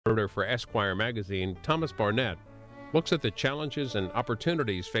Editor for Esquire magazine, Thomas Barnett, looks at the challenges and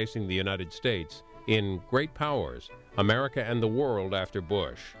opportunities facing the United States in Great Powers, America and the World After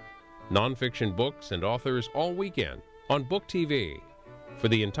Bush. Nonfiction books and authors all weekend on Book TV. For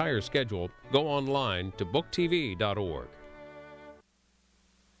the entire schedule, go online to booktv.org.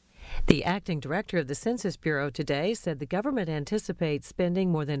 The acting director of the Census Bureau today said the government anticipates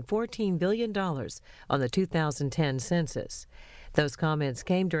spending more than $14 billion on the 2010 census. Those comments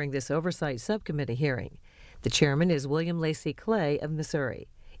came during this oversight subcommittee hearing. The chairman is William Lacey Clay of Missouri.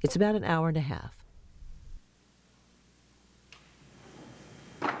 It's about an hour and a half.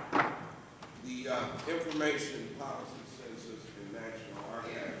 The Information Policy, Census, and National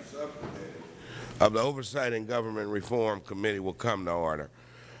Archives Subcommittee of the Oversight and Government Reform Committee will come to order.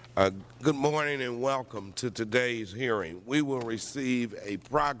 Good morning and welcome to today's hearing. We will receive a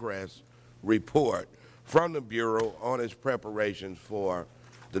progress report from the Bureau on its preparations for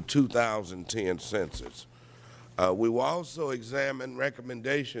the 2010 census. We will also examine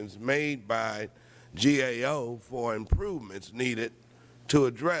recommendations made by GAO for improvements needed to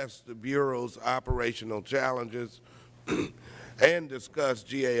address the Bureau's operational challenges and discuss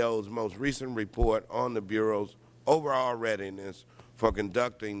GAO's most recent report on the Bureau's overall readiness for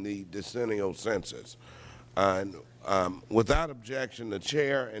conducting the decennial census. Without objection, the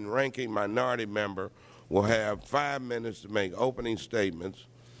chair and ranking minority member will have 5 minutes to make opening statements,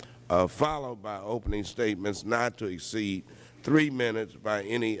 followed by opening statements not to exceed 3 minutes by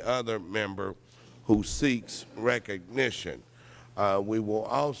any other member who seeks recognition. We will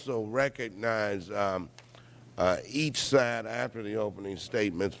also recognize each side after the opening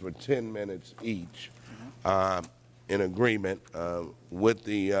statements for 10 minutes each, in agreement with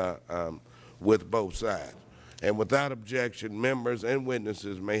both sides. And without objection, members and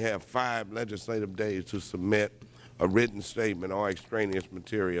witnesses may have 5 legislative days to submit a written statement or extraneous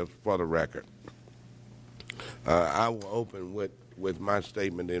materials for the record. I will open with my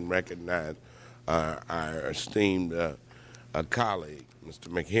statement and recognize our esteemed colleague, Mr.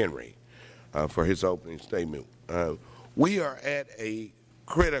 McHenry, for his opening statement. We are at a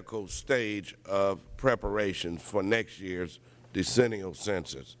critical stage of preparations for next year's decennial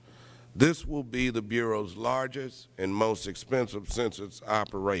census. This will be the Bureau's largest and most expensive census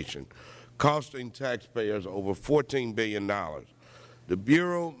operation, costing taxpayers over $14 billion. The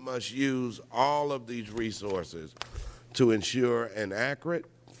Bureau must use all of these resources to ensure an accurate,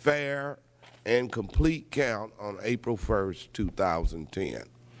 fair, and complete count on April 1st, 2010.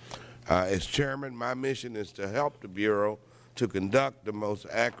 As chairman, my mission is to help the Bureau to conduct the most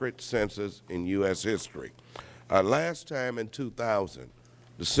accurate census in U.S. history. Last time in 2000,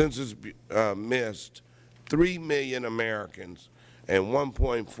 the census missed 3 million Americans and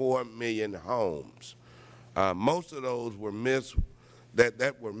 1.4 million homes. Most of those were missed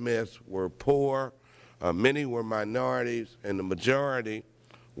were poor, many were minorities, and the majority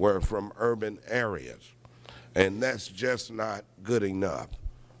were from urban areas. And that's just not good enough.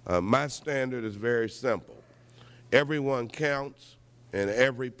 My standard is very simple. Everyone counts, and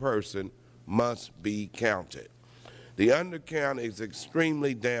every person must be counted. The undercount is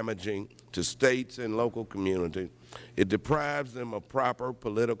extremely damaging to states and local communities. It deprives them of proper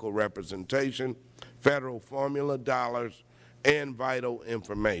political representation, federal formula dollars, and vital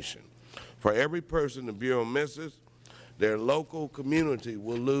information. For every person the Bureau misses, their local community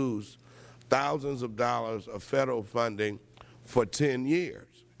will lose thousands of dollars of federal funding for 10 years.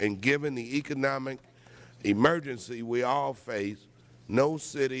 And given the economic emergency we all face, no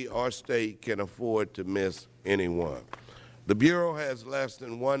city or state can afford to miss anyone. The Bureau has less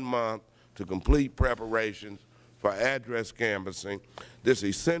than 1 month to complete preparations for address canvassing. This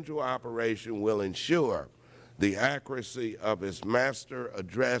essential operation will ensure the accuracy of its master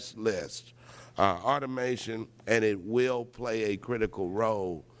address list, automation, and it will play a critical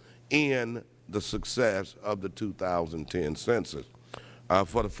role in the success of the 2010 census.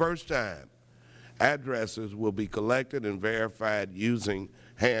 For the first time, addresses will be collected and verified using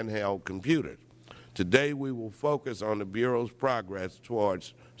handheld computers. Today we will focus on the Bureau's progress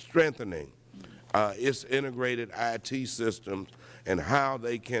towards strengthening its integrated IT systems and how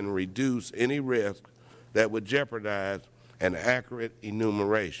they can reduce any risk that would jeopardize an accurate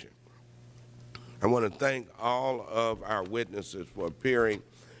enumeration. I want to thank all of our witnesses for appearing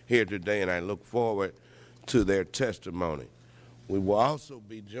here today, and I look forward to their testimony. We will also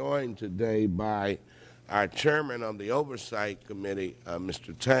be joined today by our chairman of the Oversight Committee,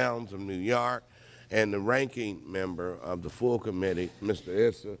 Mr. Towns of New York, and the ranking member of the full committee, Mr.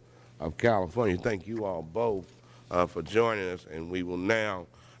 Issa of California. Thank you all both for joining us, and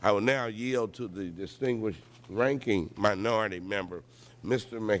I will now yield to the distinguished ranking minority member,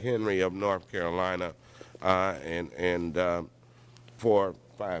 Mr. McHenry of North Carolina, for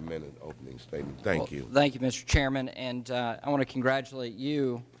 5-minute opening statement. Thank you. Thank you, Mr. Chairman, and I want to congratulate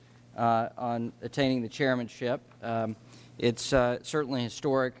you on attaining the chairmanship. It's certainly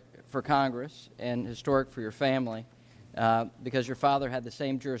historic for Congress and historic for your family because your father had the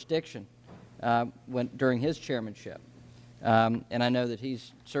same jurisdiction during his chairmanship, and I know that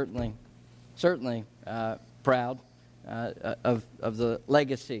he's certainly proud of the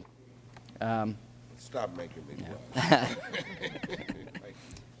legacy. Stop making me laugh.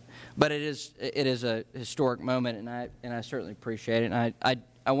 But it is a historic moment, and I certainly appreciate it. And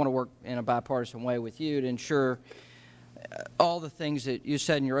I want to work in a bipartisan way with you to ensure all the things that you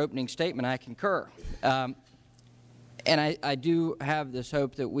said in your opening statement. I concur, and I do have this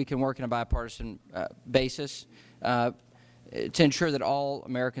hope that we can work in a bipartisan basis to ensure that all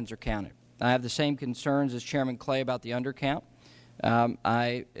Americans are counted. I have the same concerns as Chairman Clay about the undercount.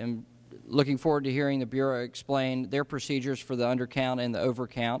 I am looking forward to hearing the Bureau explain their procedures for the undercount and the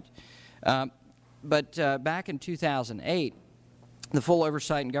overcount. But back in 2008, the full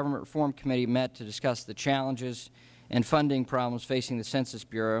Oversight and Government Reform Committee met to discuss the challenges and funding problems facing the Census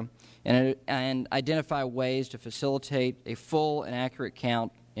Bureau and identify ways to facilitate a full and accurate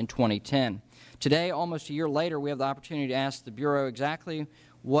count in 2010. Today, almost a year later, we have the opportunity to ask the Bureau exactly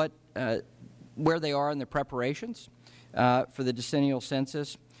where they are in the preparations for the decennial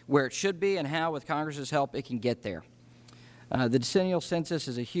census, where it should be, and how, with Congress's help, it can get there. The decennial census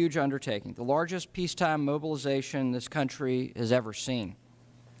is a huge undertaking, the largest peacetime mobilization this country has ever seen.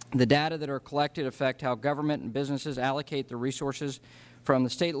 The data that are collected affect how government and businesses allocate their resources from the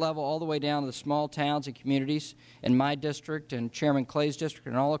state level all the way down to the small towns and communities in my district and Chairman Clay's district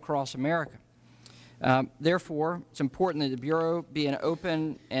and all across America. Therefore, it's important that the Bureau be as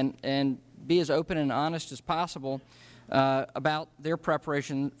open and honest as possible about their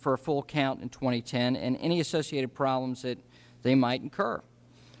preparation for a full count in 2010 and any associated problems that they might incur.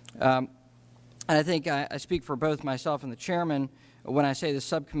 And I think I speak for both myself and the Chairman when I say the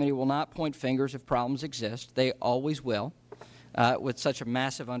subcommittee will not point fingers if problems exist. They always will with such a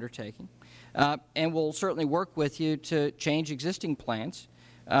massive undertaking. And we'll certainly work with you to change existing plans,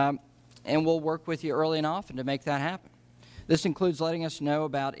 and we'll work with you early and often to make that happen. This includes letting us know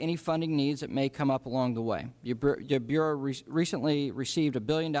about any funding needs that may come up along the way. Your Bureau recently received $1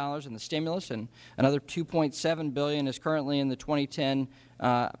 billion in the stimulus, and another $2.7 billion is currently in the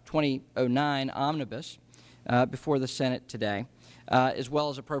 2010-2009 omnibus before the Senate today, as well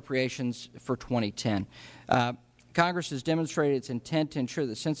as appropriations for 2010. Congress has demonstrated its intent to ensure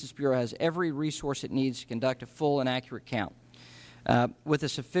the Census Bureau has every resource it needs to conduct a full and accurate count. With a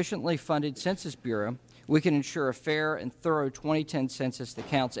sufficiently funded Census Bureau, we can ensure a fair and thorough 2010 census that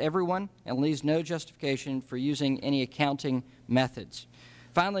counts everyone and leaves no justification for using any accounting methods.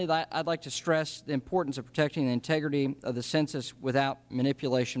 Finally, I'd like to stress the importance of protecting the integrity of the census without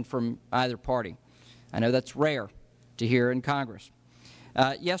manipulation from either party. I know that's rare to hear in Congress.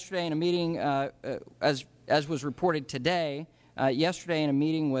 Yesterday in a meeting, as was reported today, yesterday in a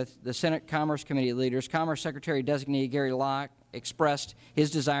meeting with the Senate Commerce Committee leaders, Commerce Secretary-designee Gary Locke expressed his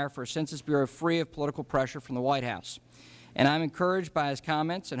desire for a Census Bureau free of political pressure from the White House. And I'm encouraged by his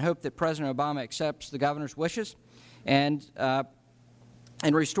comments and hope that President Obama accepts the Governor's wishes and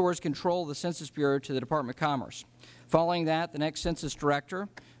restores control of the Census Bureau to the Department of Commerce. Following that, the next Census Director,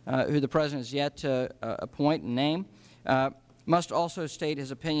 who the President has yet to appoint and name, must also state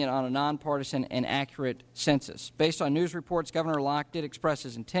his opinion on a nonpartisan and accurate census. Based on news reports, Governor Locke did express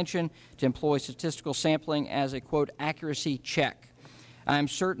his intention to employ statistical sampling as a, quote, accuracy check. I am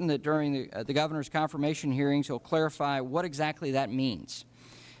certain that during the Governor's confirmation hearings, he will clarify what exactly that means.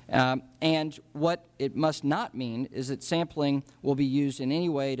 And what it must not mean is that sampling will be used in any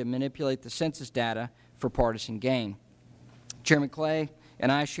way to manipulate the census data for partisan gain. Chairman Clay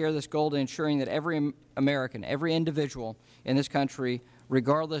and I share this goal to ensuring that every American, every individual in this country,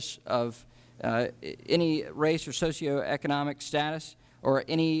 regardless of any race or socioeconomic status or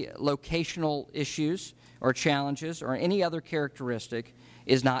any locational issues or challenges or any other characteristic,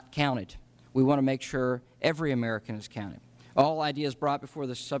 is not counted. We want to make sure every American is counted. All ideas brought before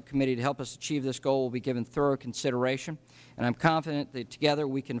the subcommittee to help us achieve this goal will be given thorough consideration, and I'm confident that together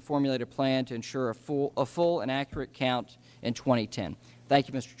we can formulate a plan to ensure a full and accurate count in 2010. Thank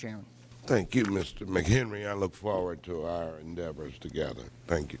you, Mr. Chairman. Thank you, Mr. McHenry. I look forward to our endeavors together.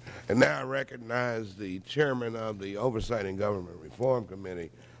 Thank you. And now I recognize the Chairman of the Oversight and Government Reform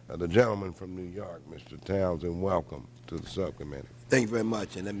Committee, the gentleman from New York, Mr. Townsend. Welcome to the subcommittee. Thank you very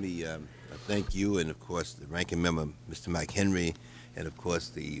much. And let me thank you and, of course, the ranking member, Mr. McHenry, and, of course,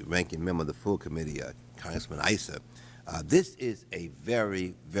 the ranking member of the full committee, Congressman Issa, This is a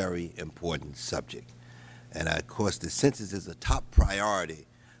very, very important subject. And, of course, the census is a top priority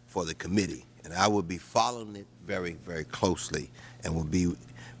for the committee. And I will be following it very, very closely and will be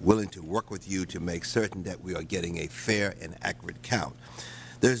willing to work with you to make certain that we are getting a fair and accurate count.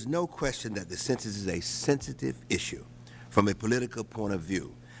 There's no question that the census is a sensitive issue from a political point of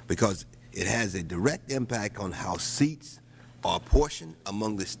view because it has a direct impact on how seats are apportioned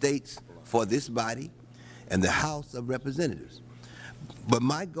among the states for this body and the House of Representatives. But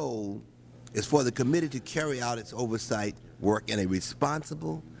my goal is for the committee to carry out its oversight work in a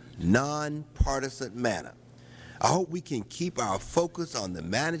responsible, nonpartisan manner. I hope we can keep our focus on the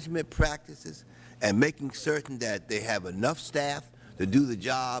management practices and making certain that they have enough staff to do the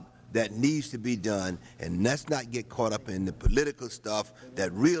job that needs to be done, and let's not get caught up in the political stuff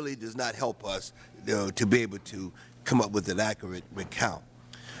that really does not help us to be able to come up with an accurate recount.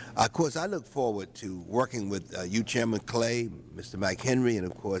 Of course, I look forward to working with you, Chairman Clay, Mr. McHenry, and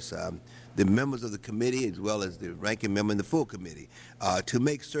of course the members of the committee as well as the ranking member in the full committee to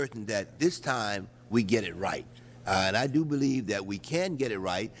make certain that this time we get it right. And I do believe that we can get it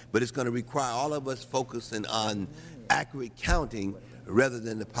right, but it's going to require all of us focusing on accurate counting rather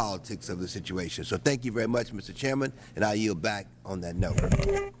than the politics of the situation. So thank you very much, Mr. Chairman, and I yield back on that note.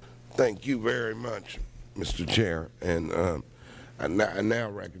 Thank you very much, Mr. Chair. And I now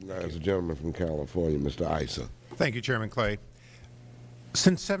recognize the gentleman from California, Mr. Issa. Thank you, Chairman Clay.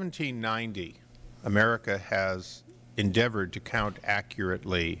 Since 1790, America has endeavored to count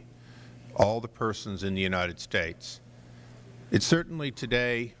accurately all the persons in the United States. It's certainly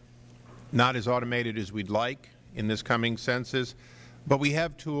today not as automated as we'd like in this coming census, but we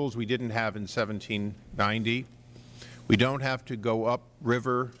have tools we didn't have in 1790. We don't have to go up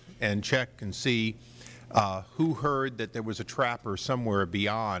river and check and see who heard that there was a trapper somewhere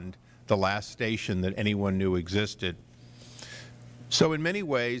beyond the last station that anyone knew existed. So in many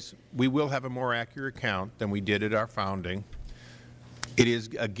ways, we will have a more accurate count than we did at our founding. It is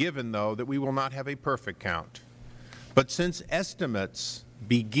a given, though, that we will not have a perfect count. But since estimates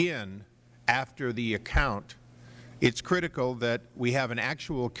begin after the account, it's critical that we have an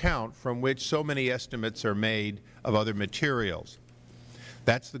actual count from which so many estimates are made of other materials.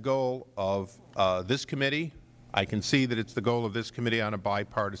 That's the goal of this committee. I can see that it's the goal of this committee on a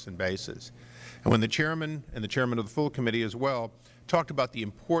bipartisan basis. And when the Chairman and the Chairman of the full committee as well talked about the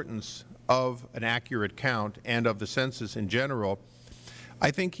importance of an accurate count and of the census in general,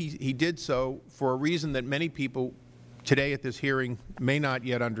 I think he did so for a reason that many people today at this hearing may not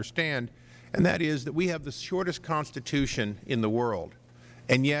yet understand, and that is that we have the shortest Constitution in the world,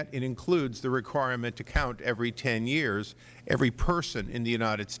 and yet it includes the requirement to count every 10 years every person in the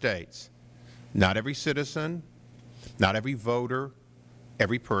United States. Not every citizen, not every voter,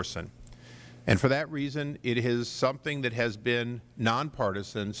 every person. And for that reason, it is something that has been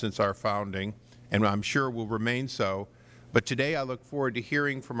nonpartisan since our founding, and I'm sure will remain so. But today I look forward to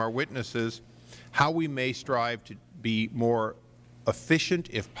hearing from our witnesses how we may strive to be more efficient,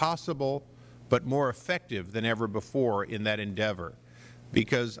 if possible, but more effective than ever before in that endeavor.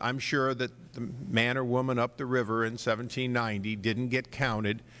 Because I'm sure that the man or woman up the river in 1790 didn't get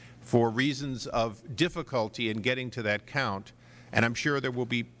counted for reasons of difficulty in getting to that count. And I'm sure there will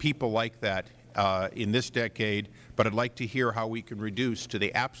be people like that in this decade, but I'd like to hear how we can reduce to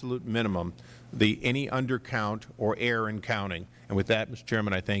the absolute minimum any undercount or error in counting. And with that, Mr.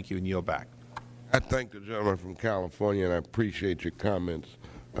 Chairman, I thank you and yield back. I thank the gentleman from California, and I appreciate your comments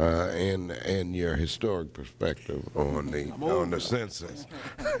and your historic perspective on the census.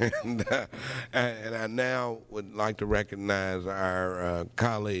 and I now would like to recognize our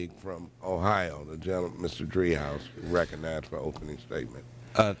colleague from Ohio, the gentleman, Mr. Driehaus, recognized for opening statement.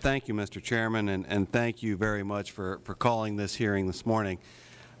 Thank you, Mr. Chairman, and thank you very much for calling this hearing this morning.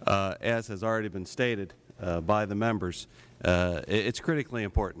 As has already been stated by the members, it's critically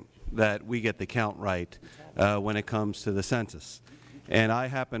important that we get the count right when it comes to the census. And I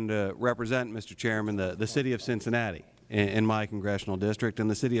happen to represent, Mr. Chairman, the City of Cincinnati in my congressional district, and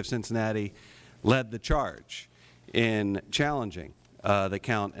the City of Cincinnati led the charge in challenging the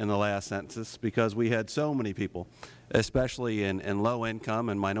count in the last census because we had so many people, especially in low-income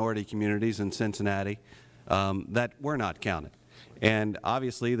and minority communities in Cincinnati, that were not counted. And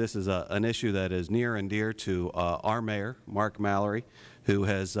obviously this is an issue that is near and dear to our Mayor, Mark Mallory, who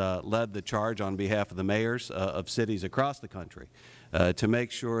has led the charge on behalf of the mayors of cities across the country to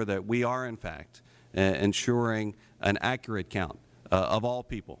make sure that we are, in fact, ensuring an accurate count of all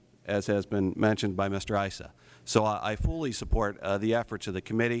people, as has been mentioned by Mr. Issa. So I fully support the efforts of the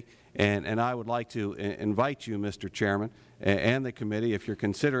committee, and I would like to invite you, Mr. Chairman, and the committee, if you're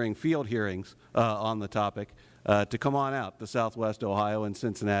considering field hearings on the topic, to come on out to Southwest Ohio and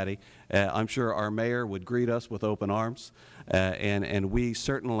Cincinnati. I'm sure our mayor would greet us with open arms, and we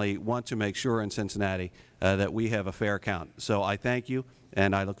certainly want to make sure in Cincinnati that we have a fair count. So I thank you,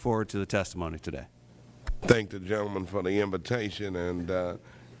 and I look forward to the testimony today. Thank the gentleman for the invitation, and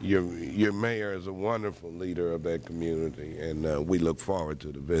your mayor is a wonderful leader of that community, and we look forward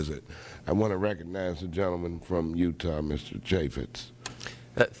to the visit. I want to recognize the gentleman from Utah, Mr. Chaffetz.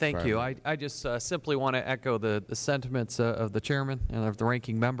 Thank you. I just simply want to echo the sentiments of the chairman and of the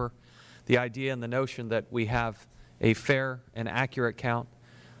ranking member, the idea and the notion that we have a fair and accurate count.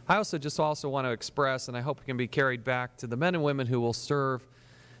 I also want to express, and I hope it can be carried back to the men and women who will serve,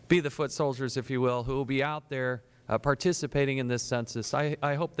 be the foot soldiers, if you will, who will be out there participating in this census.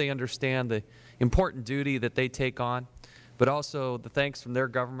 I hope they understand the important duty that they take on, but also the thanks from their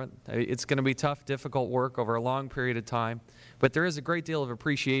government. It's going to be tough, difficult work over a long period of time, but there is a great deal of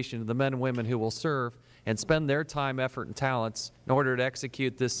appreciation to the men and women who will serve and spend their time, effort, and talents in order to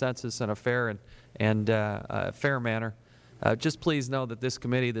execute this census in a fair and fair manner. Just please know that this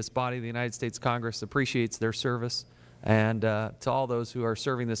committee, this body of the United States Congress, appreciates their service, and to all those who are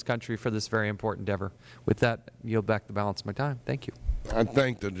serving this country for this very important endeavor. With that, I yield back the balance of my time. Thank you. I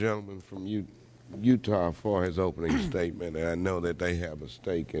thank the gentleman from Utah for his opening statement, and I know that they have a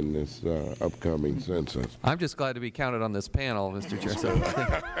stake in this upcoming census. I'm just glad to be counted on this panel, Mr. Chair. So,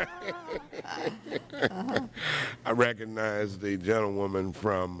 I recognize the gentlewoman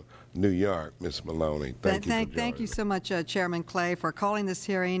from New York, Ms. Maloney. Thank you so much, Chairman Clay, for calling this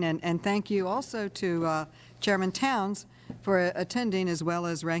hearing, and thank you also to Chairman Towns for attending, as well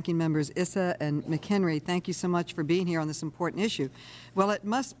as Ranking Members Issa and McHenry. Thank you so much for being here on this important issue. Well, it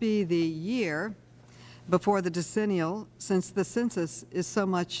must be the year before the decennial since the census is so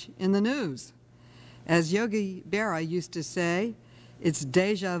much in the news. As Yogi Berra used to say, it's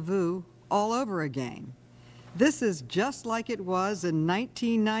deja vu all over again. This is just like it was in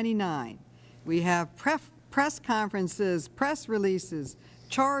 1999. We have press conferences, press releases,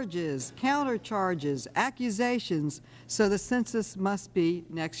 charges, countercharges, accusations, so the census must be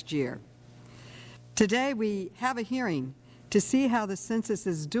next year. Today we have a hearing to see how the census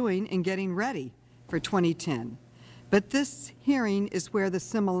is doing in getting ready for 2010. But this hearing is where the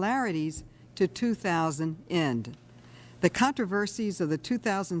similarities to 2000 end. The controversies of the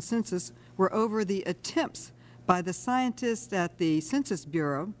 2000 census were over the attempts by the scientists at the Census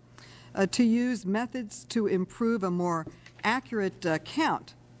Bureau to use methods to improve a more accurate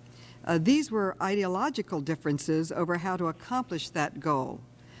count. These were ideological differences over how to accomplish that goal.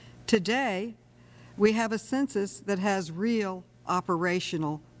 Today, we have a census that has real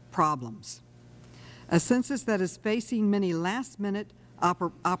operational problems. A census that is facing many last-minute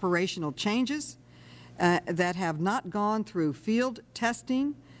operational changes that have not gone through field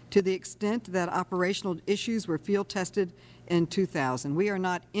testing to the extent that operational issues were field tested in 2000. We are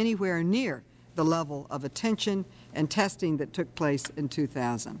not anywhere near the level of attention and testing that took place in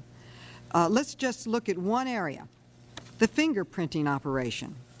 2000. Let's just look at one area, the fingerprinting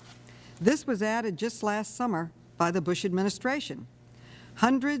operation. This was added just last summer by the Bush administration.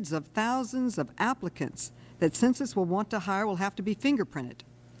 Hundreds of thousands of applicants that Census will want to hire will have to be fingerprinted.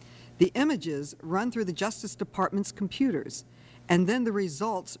 The images run through the Justice Department's computers, and then the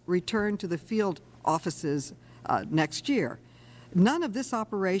results return to the field offices next year. None of this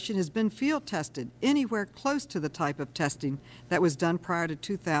operation has been field tested anywhere close to the type of testing that was done prior to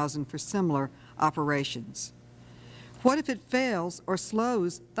 2000 for similar operations. What if it fails or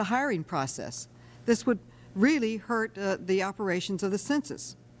slows the hiring process? This would really hurt the operations of the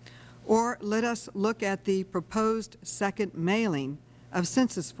census. Or let us look at the proposed second mailing of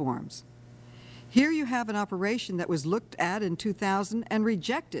census forms. Here you have an operation that was looked at in 2000 and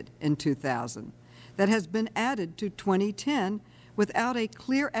rejected in 2000 that has been added to 2010 without a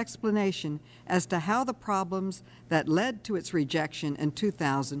clear explanation as to how the problems that led to its rejection in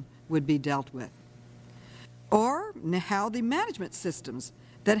 2000 would be dealt with. Or how the management systems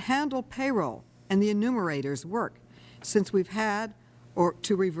that handle payroll and the enumerators work, since we've had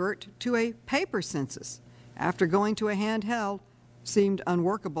to revert to a paper census after going to a handheld seemed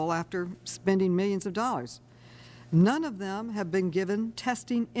unworkable after spending millions of dollars. None of them have been given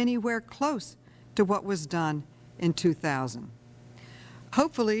testing anywhere close to what was done in 2000.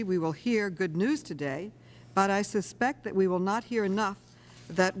 Hopefully we will hear good news today, but I suspect that we will not hear enough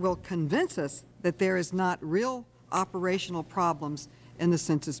that will convince us that there is not real operational problems in the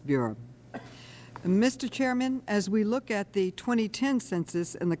Census Bureau. Mr. Chairman, as we look at the 2010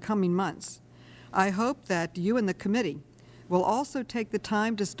 census in the coming months, I hope that you and the committee will also take the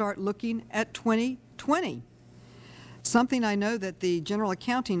time to start looking at 2020, something I know that the General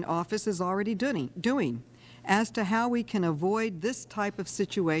Accounting Office is already doing, as to how we can avoid this type of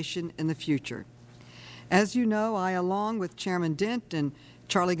situation in the future. As you know, I, along with Chairman Dent and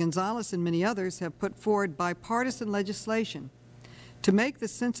Charlie Gonzalez and many others, have put forward bipartisan legislation to make the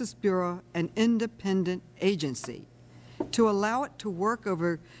Census Bureau an independent agency, to allow it to work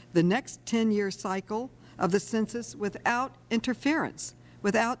over the next 10-year cycle of the census without interference,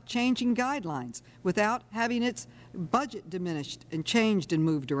 without changing guidelines, without having its budget diminished and changed and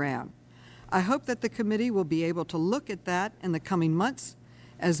moved around. I hope that the committee will be able to look at that in the coming months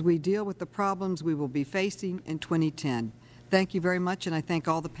as we deal with the problems we will be facing in 2010. Thank you very much, and I thank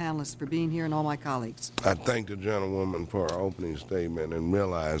all the panelists for being here and all my colleagues. I thank the gentlewoman for her opening statement and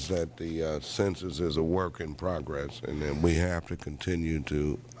realize that the census is a work in progress, and then we have to continue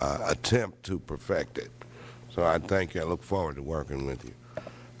to attempt to perfect it. So I thank you. I look forward to working with you.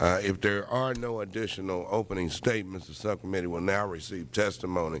 If there are no additional opening statements, the subcommittee will now receive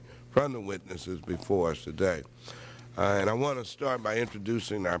testimony from the witnesses before us today. And I want to start by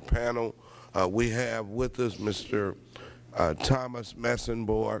introducing our panel. We have with us Mr. Thomas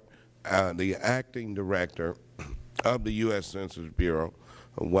Messenborg, the Acting Director of the U.S. Census Bureau.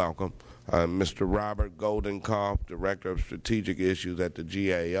 Welcome. Mr. Robert Goldenkopf, Director of Strategic Issues at the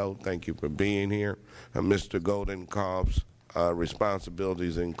GAO. Thank you for being here. Mr. Goldenkopf's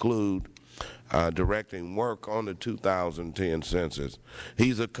responsibilities include directing work on the 2010 census.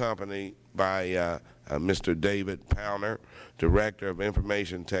 He's accompanied by Mr. David Powner, Director of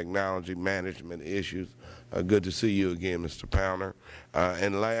Information Technology Management Issues. Good to see you again, Mr. Powner.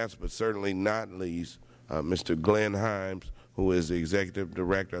 And last but certainly not least, Mr. Glenn Himes, who is the Executive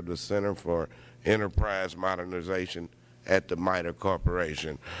Director of the Center for Enterprise Modernization at the MITRE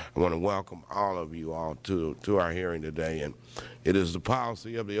Corporation. I want to welcome all of you all to our hearing today. And it is the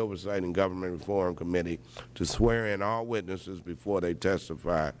policy of the Oversight and Government Reform Committee to swear in all witnesses before they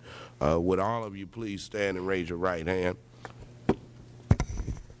testify. Would all of you please stand and raise your right hand?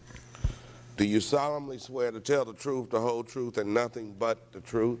 Do you solemnly swear to tell the truth, the whole truth, and nothing but the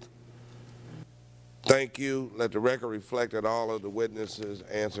truth? Thank you. Let the record reflect that all of the witnesses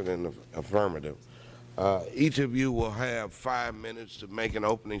answered in the affirmative. Each of you will have 5 minutes to make an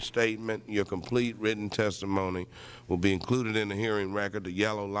opening statement. Your complete written testimony will be included in the hearing record. The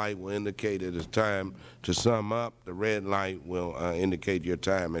yellow light will indicate it is time to sum up. The red light will indicate your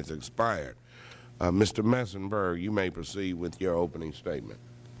time has expired. Mr. Messenberg, you may proceed with your opening statement.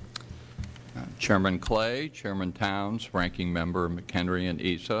 Chairman Clay, Chairman Towns, Ranking Member McHenry and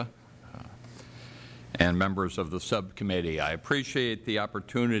Issa, and members of the subcommittee, I appreciate the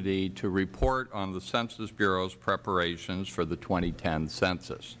opportunity to report on the Census Bureau's preparations for the 2010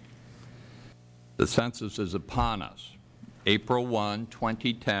 census. The census is upon us. April 1,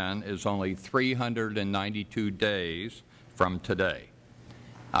 2010 is only 392 days from today.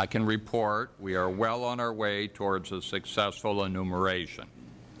 I can report we are well on our way towards a successful enumeration.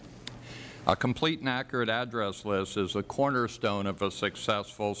 A complete and accurate address list is a cornerstone of a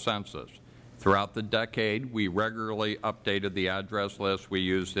successful census. Throughout the decade, we regularly updated the address list we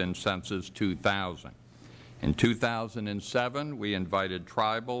used in Census 2000. In 2007, we invited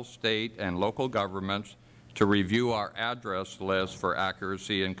tribal, state, and local governments to review our address list for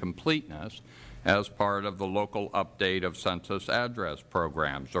accuracy and completeness as part of the Local Update of Census Address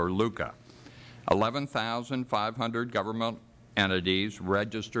Programs, or LUCA. 11,500 government entities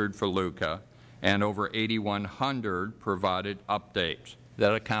registered for LUCA, and over 8,100 provided updates.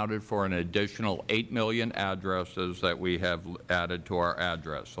 That accounted for an additional 8 million addresses that we have added to our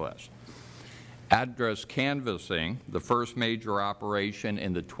address list. Address canvassing, the first major operation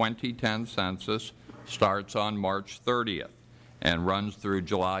in the 2010 census, starts on March 30th and runs through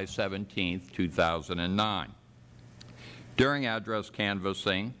July 17, 2009. During address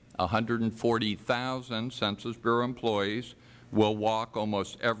canvassing, 140,000 Census Bureau employees will walk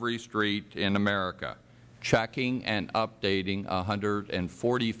almost every street in America, checking and updating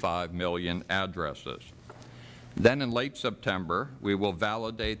 145 million addresses. Then in late September, we will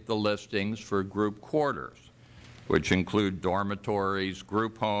validate the listings for group quarters, which include dormitories,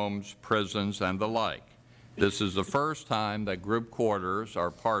 group homes, prisons, and the like. This is the first time that group quarters are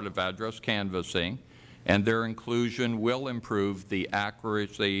part of address canvassing, and their inclusion will improve the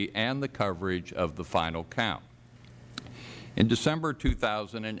accuracy and the coverage of the final count. In December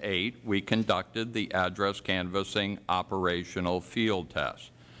 2008, we conducted the address canvassing operational field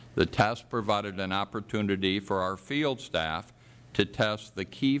test. The test provided an opportunity for our field staff to test the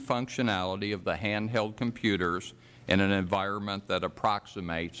key functionality of the handheld computers in an environment that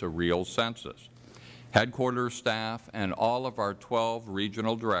approximates a real census. Headquarters staff and all of our 12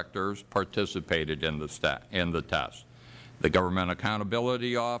 regional directors participated in the test. The Government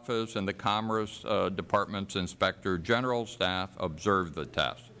Accountability Office and the Commerce Department's Inspector General staff observed the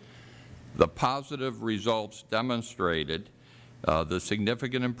test. The positive results demonstrated the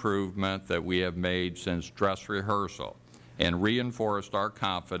significant improvement that we have made since dress rehearsal and reinforced our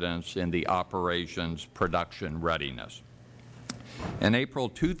confidence in the operation's production readiness. In April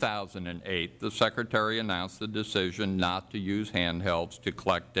 2008, the Secretary announced the decision not to use handhelds to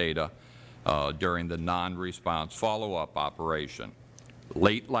collect data during the non-response follow-up operation.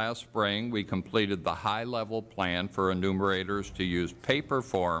 Late last spring, we completed the high-level plan for enumerators to use paper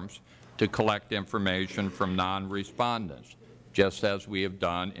forms to collect information from non-respondents, just as we have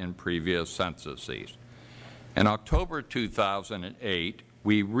done in previous censuses. In October 2008,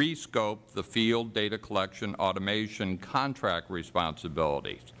 we rescoped the field data collection automation contract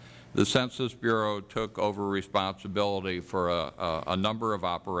responsibilities. The Census Bureau took over responsibility for a number of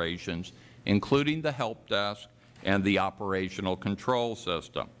operations, including the help desk and the operational control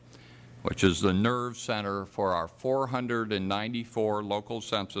system, which is the nerve center for our 494 local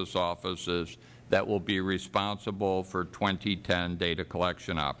census offices that will be responsible for 2010 data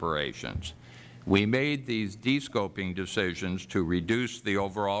collection operations. We made these descoping decisions to reduce the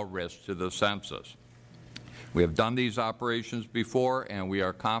overall risk to the census. We have done these operations before, and we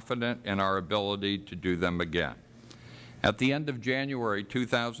are confident in our ability to do them again. At the end of January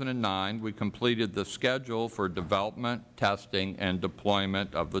 2009, we completed the schedule for development, testing, and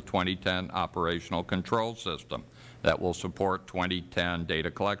deployment of the 2010 operational control system that will support 2010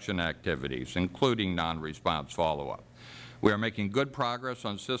 data collection activities, including non-response follow-up. We are making good progress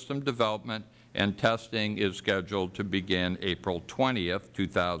on system development, and testing is scheduled to begin April 20,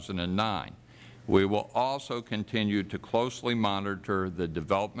 2009. We will also continue to closely monitor the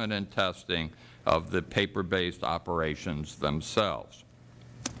development and testing of the paper-based operations themselves.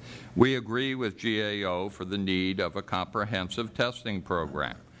 We agree with GAO for the need of a comprehensive testing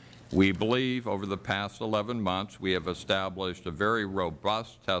program. We believe over the past 11 months we have established a very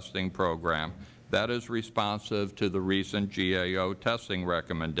robust testing program that is responsive to the recent GAO testing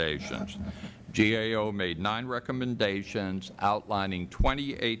recommendations. GAO made 9 recommendations outlining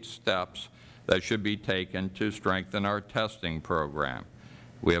 28 steps that should be taken to strengthen our testing program.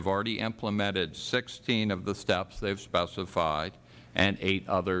 We have already implemented 16 of the steps they have specified, and 8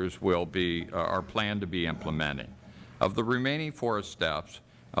 others are planned to be implemented. Of the remaining 4 steps,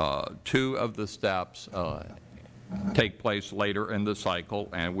 2 of the steps take place later in the cycle,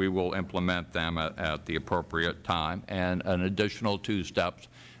 and we will implement them at the appropriate time. And an additional 2 steps,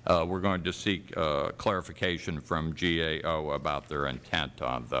 we're going to seek clarification from GAO about their intent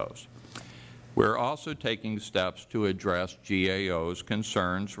on those. We're also taking steps to address GAO's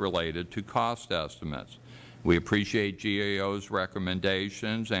concerns related to cost estimates. We appreciate GAO's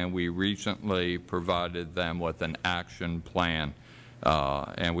recommendations, and we recently provided them with an action plan,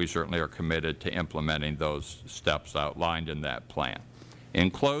 and we certainly are committed to implementing those steps outlined in that plan. In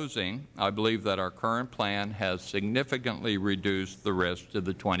closing, I believe that our current plan has significantly reduced the risk to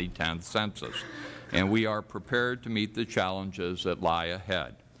the 2010 census, and we are prepared to meet the challenges that lie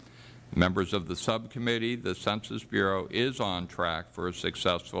ahead. Members of the subcommittee, the Census Bureau is on track for a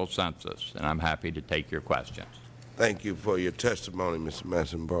successful census, and I'm happy to take your questions. Thank you for your testimony, Mr.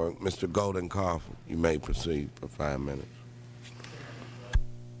 Messenberg. Mr. Goldenkoff, you may proceed for 5 minutes.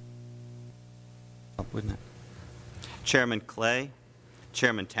 Chairman Clay,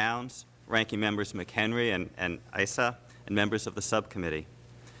 Chairman Towns, Ranking Members McHenry and Issa, and members of the subcommittee.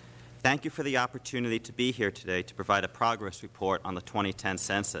 Thank you for the opportunity to be here today to provide a progress report on the 2010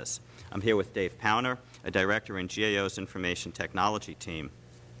 census. I'm here with Dave Powner, a director in GAO's Information Technology team.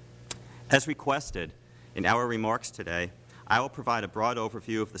 As requested, in our remarks today, I will provide a broad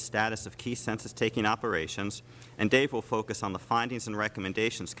overview of the status of key census-taking operations, and Dave will focus on the findings and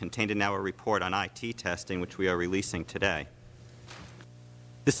recommendations contained in our report on IT testing, which we are releasing today.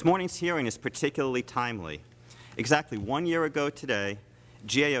 This morning's hearing is particularly timely. Exactly 1 year ago today,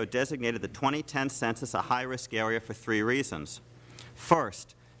 GAO designated the 2010 census a high-risk area for 3 reasons.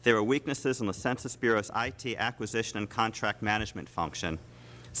 First, there were weaknesses in the Census Bureau's IT acquisition and contract management function.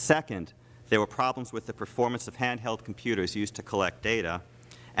 Second, there were problems with the performance of handheld computers used to collect data.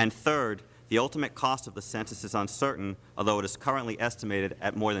 And third, the ultimate cost of the census is uncertain, although it is currently estimated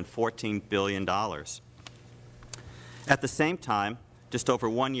at more than $14 billion. At the same time, just over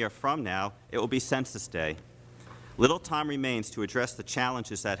 1 year from now, it will be Census Day. Little time remains to address the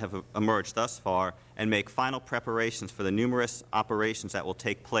challenges that have emerged thus far and make final preparations for the numerous operations that will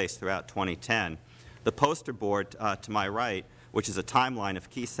take place throughout 2010. The poster board to my right, which is a timeline of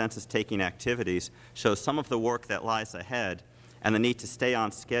key census-taking activities, shows some of the work that lies ahead and the need to stay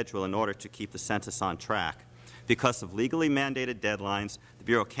on schedule in order to keep the census on track. Because of legally mandated deadlines, the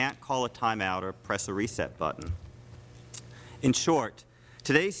Bureau can't call a timeout or press a reset button. In short,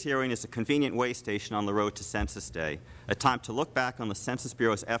 today's hearing is a convenient way station on the road to Census Day, a time to look back on the Census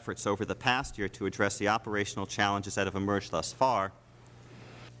Bureau's efforts over the past year to address the operational challenges that have emerged thus far,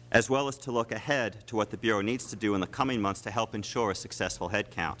 as well as to look ahead to what the Bureau needs to do in the coming months to help ensure a successful head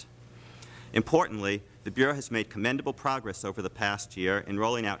count. Importantly, the Bureau has made commendable progress over the past year in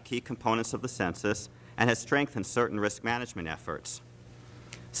rolling out key components of the census and has strengthened certain risk management efforts.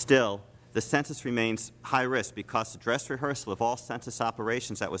 Still, the census remains high risk because the dress rehearsal of all census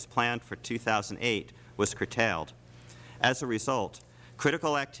operations that was planned for 2008 was curtailed. As a result,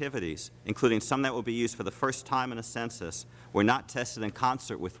 critical activities, including some that will be used for the first time in a census, were not tested in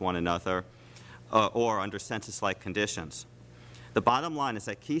concert with one another or under census-like conditions. The bottom line is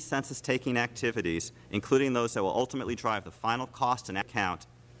that key census-taking activities, including those that will ultimately drive the final cost and count,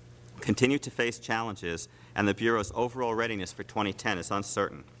 continue to face challenges, and the Bureau's overall readiness for 2010 is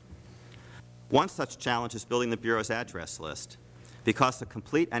uncertain. One such challenge is building the Bureau's address list. Because a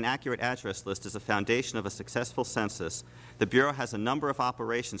complete and accurate address list is a foundation of a successful census, the Bureau has a number of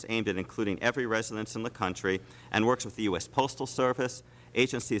operations aimed at including every residence in the country and works with the U.S. Postal Service,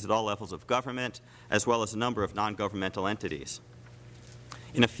 agencies at all levels of government, as well as a number of non-governmental entities.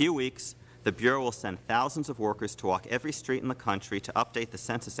 In a few weeks, the Bureau will send thousands of workers to walk every street in the country to update the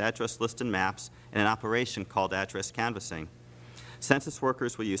census address list and maps in an operation called address canvassing. Census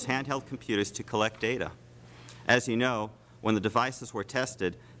workers will use handheld computers to collect data. As you know, when the devices were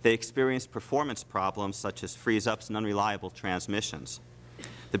tested, they experienced performance problems such as freeze-ups and unreliable transmissions.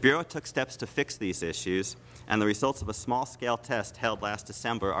 The Bureau took steps to fix these issues, and the results of a small-scale test held last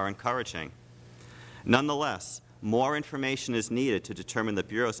December are encouraging. Nonetheless, more information is needed to determine the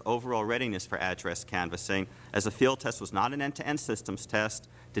Bureau's overall readiness for address canvassing, as a field test was not an end-to-end systems test,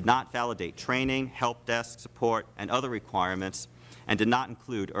 did not validate training, help desk support, and other requirements, and did not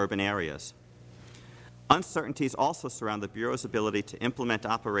include urban areas. Uncertainties also surround the Bureau's ability to implement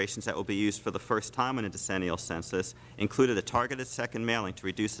operations that will be used for the first time in a decennial census, including a targeted second mailing to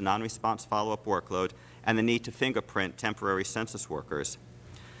reduce the non-response follow-up workload and the need to fingerprint temporary census workers.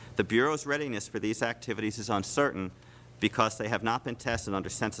 The Bureau's readiness for these activities is uncertain because they have not been tested under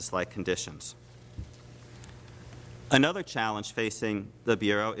census-like conditions. Another challenge facing the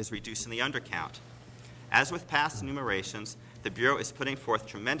Bureau is reducing the undercount. As with past enumerations, the Bureau is putting forth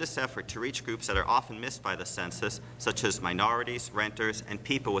tremendous effort to reach groups that are often missed by the census, such as minorities, renters, and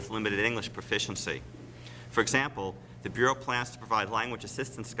people with limited English proficiency. For example, the Bureau plans to provide language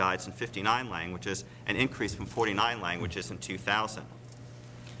assistance guides in 59 languages, an increase from 49 languages in 2000.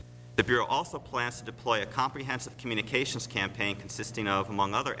 The Bureau also plans to deploy a comprehensive communications campaign consisting of,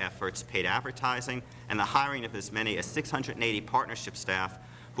 among other efforts, paid advertising and the hiring of as many as 680 partnership staff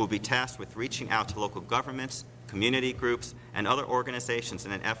who will be tasked with reaching out to local governments, community groups, and other organizations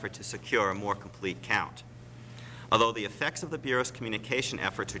in an effort to secure a more complete count. Although the effects of the Bureau's communication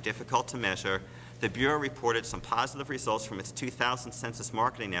efforts are difficult to measure, the Bureau reported some positive results from its 2000 census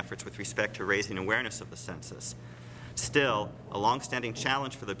marketing efforts with respect to raising awareness of the census. Still, a long-standing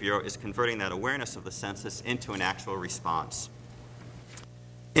challenge for the Bureau is converting that awareness of the census into an actual response.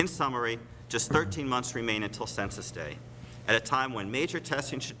 In summary, just 13 months remain until Census Day. At a time when major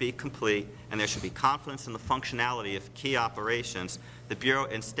testing should be complete and there should be confidence in the functionality of key operations, the Bureau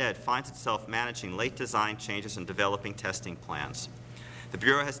instead finds itself managing late design changes and developing testing plans. The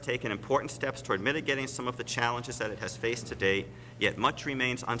Bureau has taken important steps toward mitigating some of the challenges that it has faced to date, yet much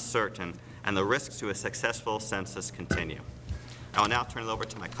remains uncertain, and the risks to a successful census continue. I will now turn it over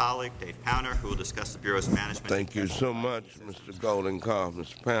to my colleague, Dave Powner, who will discuss the Bureau's management. Thank you so much, Mr. Goldencoff.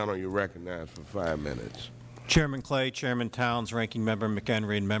 Mr. Powner, you're recognized for 5 minutes. Chairman Clay, Chairman Towns, Ranking Member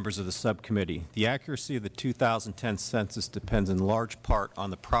McHenry, and members of the subcommittee. The accuracy of the 2010 census depends in large part on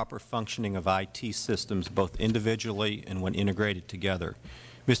the proper functioning of IT systems, both individually and when integrated together.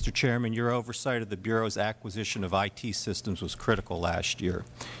 Mr. Chairman, your oversight of the Bureau's acquisition of IT systems was critical last year.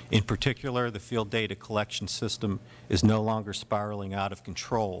 In particular, the field data collection system is no longer spiraling out of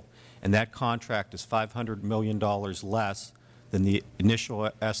control, and that contract is $500 million less than the initial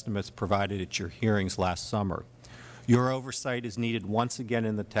estimates provided at your hearings last summer. Your oversight is needed once again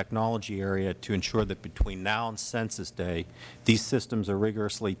in the technology area to ensure that between now and Census Day, these systems are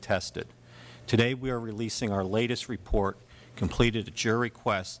rigorously tested. Today we are releasing our latest report, completed at your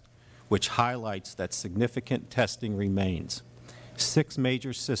request, which highlights that significant testing remains. 6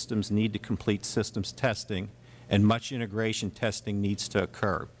 major systems need to complete systems testing, and much integration testing needs to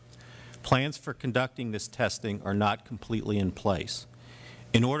occur. Plans for conducting this testing are not completely in place.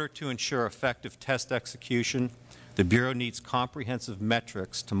 In order to ensure effective test execution, The Bureau needs comprehensive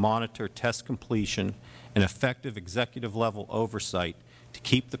metrics to monitor test completion and effective executive-level oversight to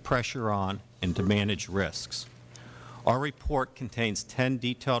keep the pressure on and to manage risks. Our report contains 10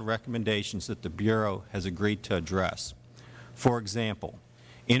 detailed recommendations that the Bureau has agreed to address. For example,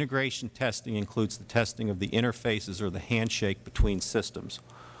 integration testing includes the testing of the interfaces or the handshake between systems.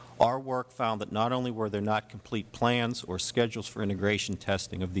 Our work found that not only were there not complete plans or schedules for integration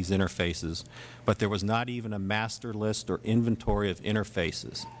testing of these interfaces, but there was not even a master list or inventory of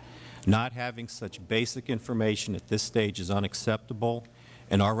interfaces. Not having such basic information at this stage is unacceptable,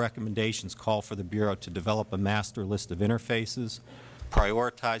 and our recommendations call for the Bureau to develop a master list of interfaces,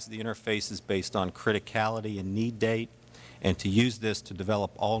 prioritize the interfaces based on criticality and need date, and to use this to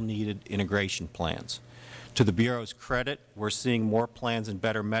develop all needed integration plans. To the Bureau's credit, we're seeing more plans and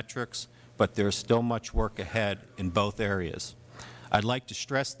better metrics, but there is still much work ahead in both areas. I'd like to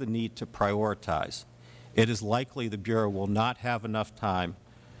stress the need to prioritize. It is likely the Bureau will not have enough time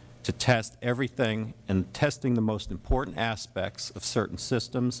to test everything, and testing the most important aspects of certain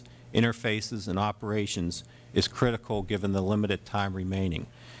systems, interfaces, and operations is critical given the limited time remaining.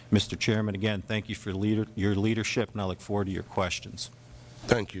 Mr. Chairman, again, thank you for your leadership, and I look forward to your questions.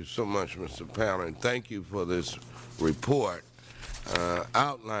 Thank you so much, Mr. Powell, and thank you for this report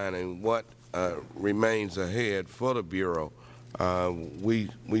outlining what remains ahead for the Bureau.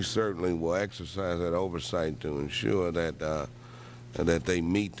 We certainly will exercise that oversight to ensure that that they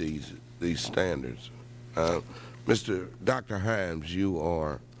meet these standards. Dr. Himes, you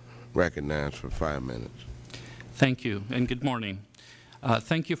are recognized for 5 minutes. Thank you, and good morning.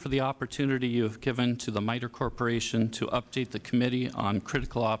 Thank you for the opportunity you have given to the MITRE Corporation to update the Committee on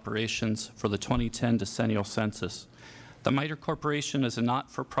Critical Operations for the 2010 Decennial Census. The MITRE Corporation is a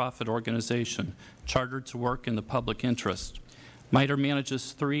not-for-profit organization chartered to work in the public interest. MITRE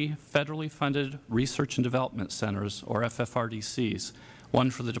manages 3 federally funded research and development centers, or FFRDCs,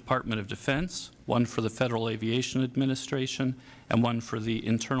 one for the Department of Defense, one for the Federal Aviation Administration, and one for the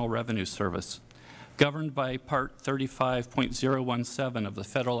Internal Revenue Service. Governed by Part 35.017 of the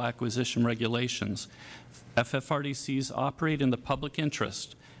Federal Acquisition Regulations, FFRDCs operate in the public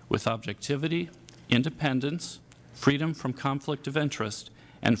interest with objectivity, independence, freedom from conflict of interest,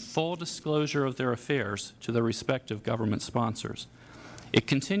 and full disclosure of their affairs to their respective government sponsors. It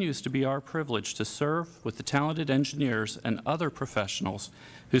continues to be our privilege to serve with the talented engineers and other professionals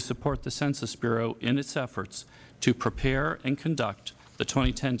who support the Census Bureau in its efforts to prepare and conduct the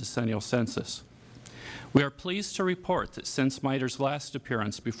 2010 Decennial Census. We are pleased to report that since MITRE's last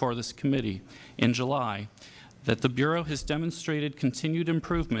appearance before this committee in July, that the Bureau has demonstrated continued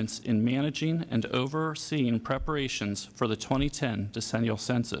improvements in managing and overseeing preparations for the 2010 Decennial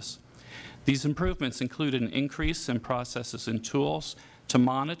Census. These improvements include an increase in processes and tools to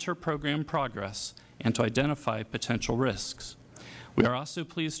monitor program progress and to identify potential risks. We are also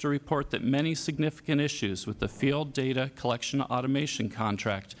pleased to report that many significant issues with the Field Data Collection Automation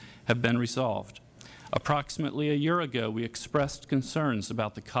contract have been resolved. Approximately a year ago, we expressed concerns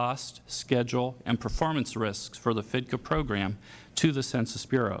about the cost, schedule, and performance risks for the FDCA program to the Census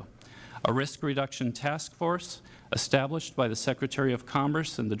Bureau. A risk reduction task force established by the Secretary of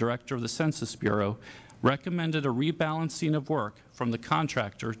Commerce and the Director of the Census Bureau recommended a rebalancing of work from the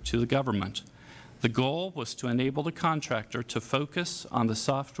contractor to the government. The goal was to enable the contractor to focus on the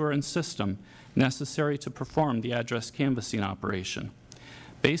software and system necessary to perform the address canvassing operation.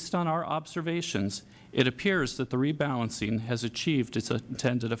 Based on our observations, it appears that the rebalancing has achieved its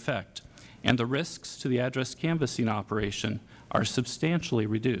intended effect, and the risks to the address canvassing operation are substantially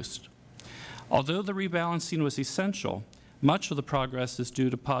reduced. Although the rebalancing was essential, much of the progress is due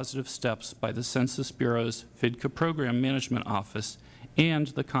to positive steps by the Census Bureau's FDCA Program Management Office and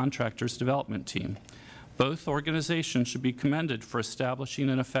the contractor's development team. Both organizations should be commended for establishing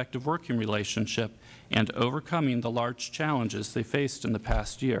an effective working relationship and overcoming the large challenges they faced in the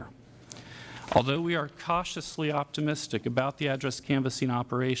past year. Although we are cautiously optimistic about the address canvassing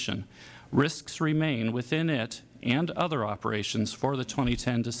operation, risks remain within it and other operations for the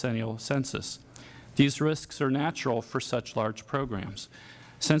 2010 Decennial Census. These risks are natural for such large programs.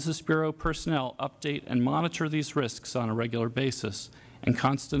 Census Bureau personnel update and monitor these risks on a regular basis, and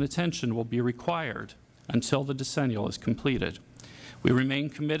constant attention will be required until the decennial is completed. We remain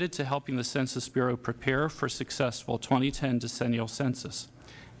committed to helping the Census Bureau prepare for a successful 2010 Decennial Census.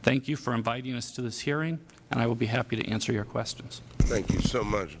 Thank you for inviting us to this hearing, and I will be happy to answer your questions. Thank you so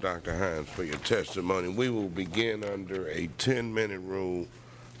much, Dr. Himes, for your testimony. We will begin under a 10-minute rule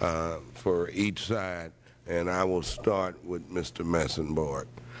for each side, and I will start with Mr. Messenborg.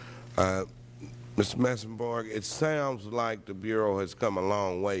 Mr. Messenborg, it sounds like the Bureau has come a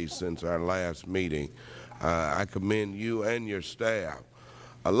long way since our last meeting. I commend you and your staff.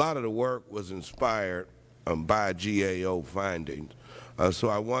 A lot of the work was inspired by GAO findings. So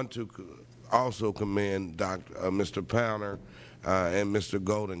I want to also commend Mr. Powner and Mr.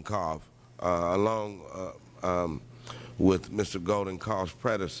 Goldenkoff, along with Mr. Goldenkoff's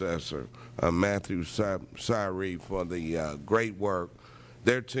predecessor, Matthew Syree, for the great work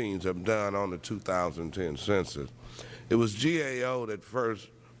their teams have done on the 2010 census. It was GAO that first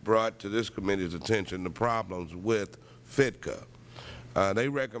brought to this committee's attention the problems with FITCA. They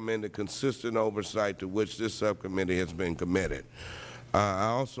recommended consistent oversight to which this subcommittee has been committed. I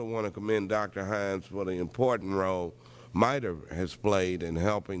also want to commend Dr. Hines for the important role MITRE has played in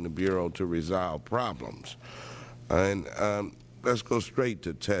helping the Bureau to resolve problems. And let's go straight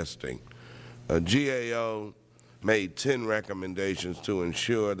to testing. GAO made 10 recommendations to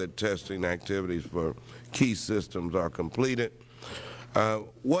ensure that testing activities for key systems are completed.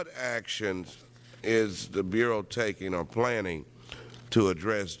 What actions is the Bureau taking or planning to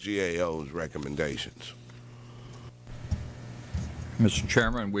address GAO's recommendations? Mr.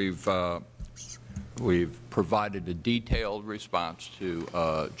 Chairman, we've provided a detailed response to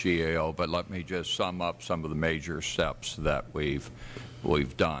GAO, but let me just sum up some of the major steps that we've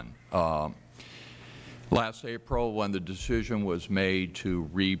done. Last April, when the decision was made to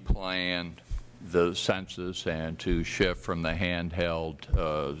replan the census and to shift from the handheld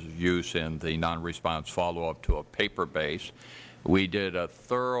use in the non-response follow-up to a paper base, we did a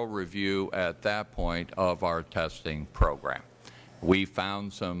thorough review at that point of our testing program. We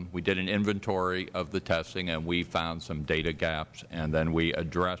did an inventory of the testing, and we found some data gaps, and then we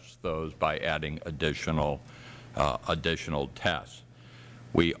addressed those by adding additional tests.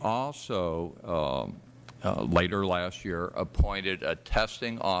 We also, later last year, appointed a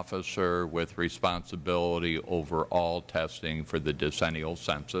testing officer with responsibility over all testing for the decennial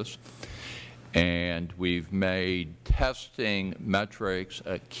census. And we've made testing metrics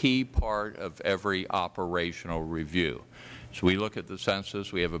a key part of every operational review. So we look at the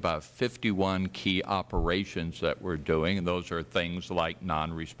census, we have about 51 key operations that we're doing, and those are things like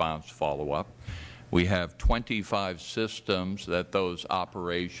non-response follow-up. We have 25 systems that those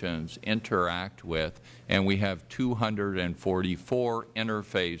operations interact with, and we have 244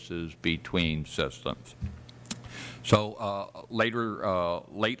 interfaces between systems. So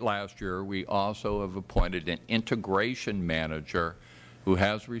late last year, we also have appointed an integration manager who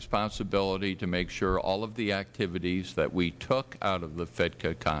has responsibility to make sure all of the activities that we took out of the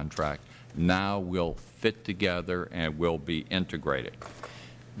FITCA contract now will fit together and will be integrated.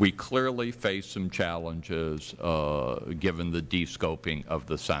 We clearly face some challenges given the de-scoping of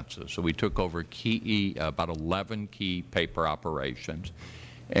the census. So we took over about 11 key paper operations.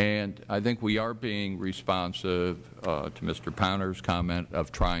 And I think we are being responsive to Mr. Powner's comment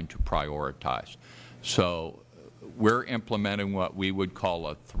of trying to prioritize. So we're implementing what we would call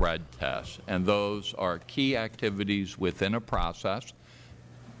a thread test, and those are key activities within a process.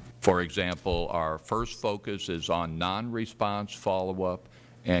 For example, our first focus is on non-response follow-up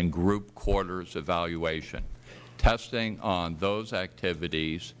and group quarters evaluation. Testing on those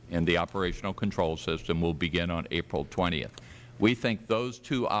activities in the operational control system will begin on April 20th. We think those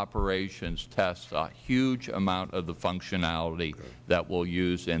two operations test a huge amount of the functionality that we'll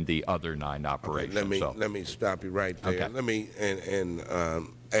use in the other 9 operations. Okay, let me stop you right there. Okay. Let me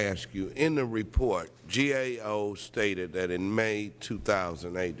ask you, in the report, GAO stated that in May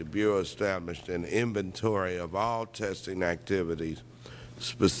 2008, the Bureau established an inventory of all testing activities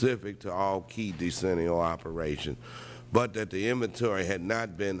specific to all key decennial operations, but that the inventory had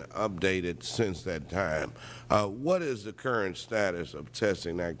not been updated since that time. What is the current status of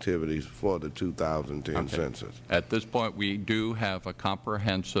testing activities for the 2010 census? At this point, we do have a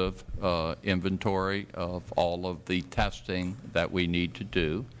comprehensive inventory of all of the testing that we need to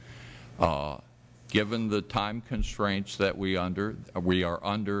do. Given the time constraints that we are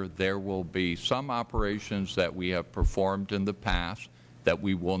under, there will be some operations that we have performed in the past that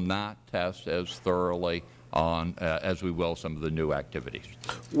we will not test as thoroughly on as we will some of the new activities.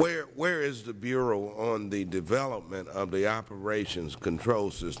 Where is the Bureau on the development of the operations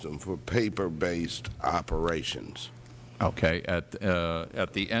control system for paper-based operations? Okay. At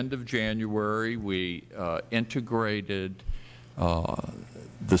the end of January, we integrated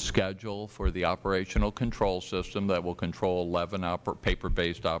the schedule for the operational control system that will control 11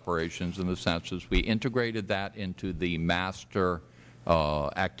 paper-based operations in the census. We integrated that into the master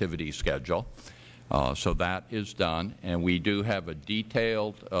activity schedule. So that is done, and we do have a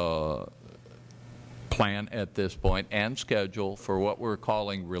detailed plan at this point and schedule for what we're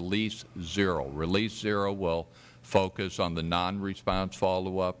calling Release 0. Release 0 will focus on the non-response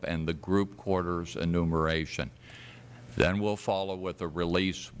follow-up and the group quarters enumeration. Then we'll follow with a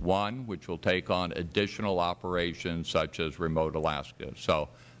Release 1, which will take on additional operations such as remote Alaska. So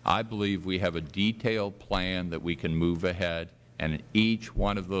I believe we have a detailed plan that we can move ahead, and each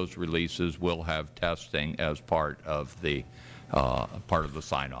one of those releases will have testing as part of the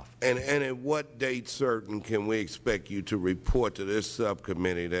sign-off. And at what date certain can we expect you to report to this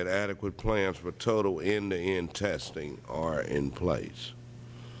subcommittee that adequate plans for total end-to-end testing are in place?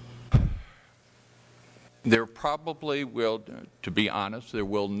 There probably will, to be honest, there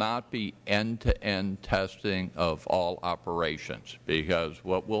will not be end-to-end testing of all operations, because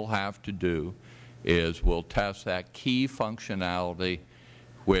what we'll have to do is we'll test that key functionality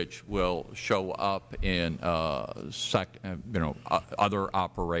which will show up in other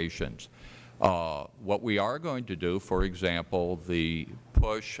operations. What we are going to do, for example, the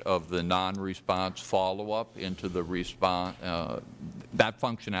push of the non-response follow-up into the response, that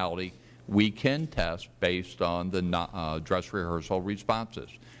functionality we can test based on the dress rehearsal responses.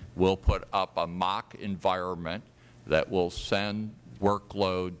 We'll put up a mock environment that will send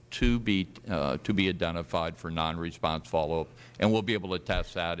workload to be identified for non-response follow-up, and we'll be able to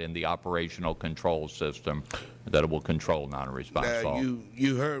test that in the operational control system that will control non-response follow-up.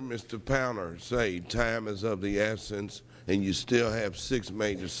 You heard Mr. Powner say time is of the essence, and you still have 6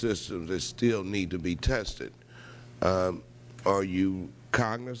 major systems that still need to be tested. Are you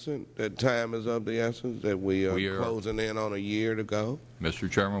cognizant that time is of the essence, that we are closing in on a year to go?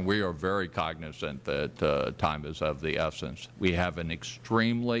 Mr. Chairman, we are very cognizant that time is of the essence. We have an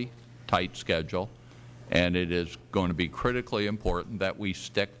extremely tight schedule, and it is going to be critically important that we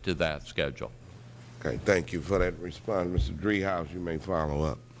stick to that schedule. Okay, thank you for that response. Mr. Driehaus, you may follow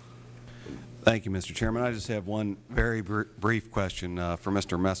up. Thank you, Mr. Chairman. I just have one very brief question for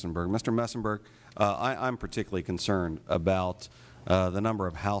Mr. Messenberg. Mr. Messenberg, I'm particularly concerned about the number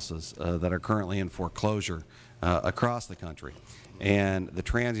of houses that are currently in foreclosure across the country, and the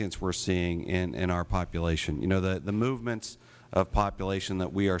transients we're seeing in our population. You know, the movements of population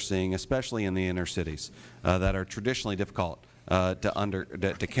that we are seeing, especially in the inner cities, that are traditionally difficult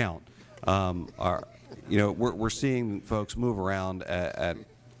to count. We're seeing folks move around at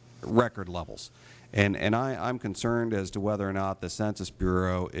record levels. And I'm concerned as to whether or not the Census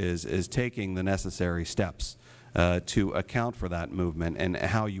Bureau is taking the necessary steps to account for that movement, and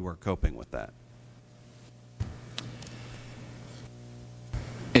how you are coping with that.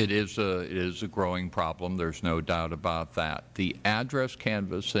 It is a growing problem. There's no doubt about that. The address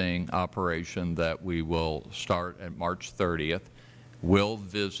canvassing operation that we will start at March 30th will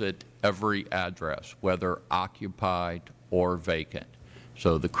visit every address, whether occupied or vacant.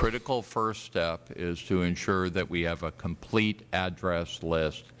 So the critical first step is to ensure that we have a complete address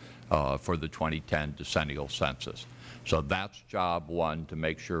list for the 2010 decennial census. So that's job one, to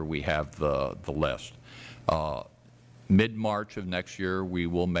make sure we have the list. Mid-March of next year, we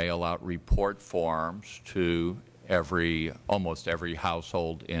will mail out report forms to almost every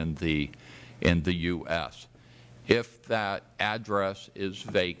household in the U.S. If that address is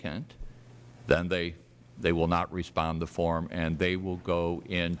vacant, then they will not respond to the form, and they will go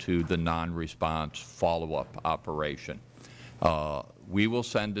into the non-response follow-up operation. We will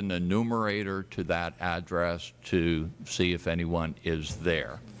send an enumerator to that address to see if anyone is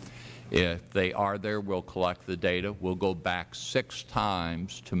there. If they are there, we'll collect the data. We'll go back 6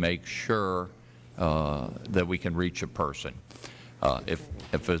 times to make sure that we can reach a person.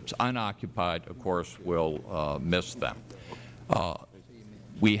 If it's unoccupied, of course, we'll miss them.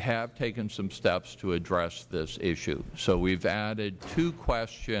 We have taken some steps to address this issue. So we've added 2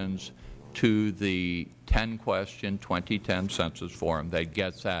 questions to the 10-question 2010 census form that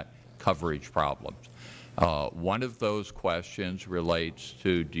gets at coverage problems. One of those questions relates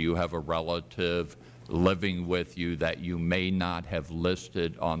to, do you have a relative living with you that you may not have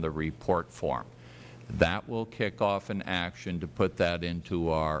listed on the report form? That will kick off an action to put that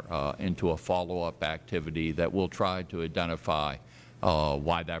into a follow-up activity that will try to identify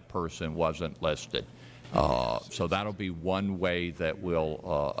why that person wasn't listed. So that will be one way that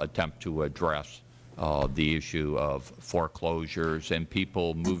we'll attempt to address the issue of foreclosures and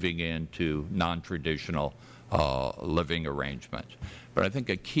people moving into non-traditional living arrangements. But I think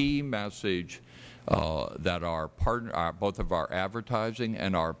a key message that both of our advertising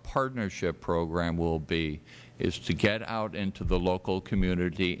and our partnership program will be is to get out into the local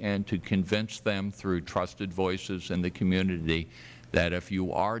community and to convince them through trusted voices in the community that if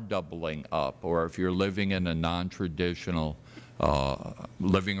you are doubling up, or if you're living in a non-traditional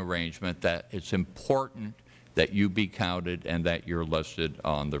living arrangement, that it's important that you be counted and that you're listed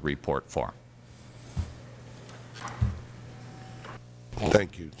on the report form.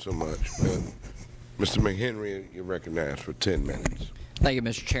 Thank you so much. Mr. McHenry, you're recognized for 10 minutes. Thank you,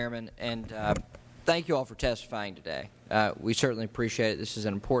 Mr. Chairman, and thank you all for testifying today. We certainly appreciate it. This is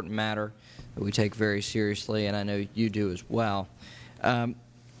an important matter that we take very seriously, and I know you do as well.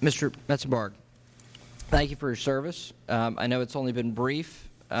 Mr. Metzenberg, thank you for your service. I know it's only been brief.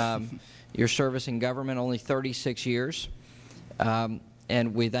 Your service in government, only 36 years,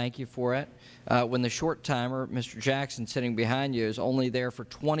 and we thank you for it. When the short-timer, Mr. Jackson, sitting behind you, is only there for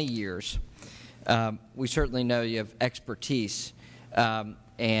 20 years, we certainly know you have expertise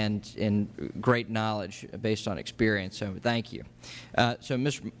and great knowledge based on experience, so thank you. So,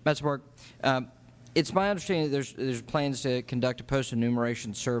 Mr. Metzenberg, it's my understanding that there's plans to conduct a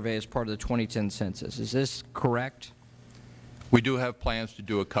post-enumeration survey as part of the 2010 census. Is this correct? We do have plans to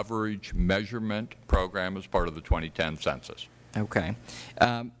do a coverage measurement program as part of the 2010 census. Okay.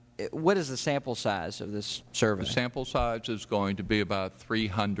 What is the sample size of this survey? The sample size is going to be about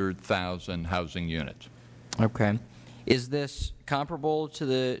 300,000 housing units. Okay. Is this comparable to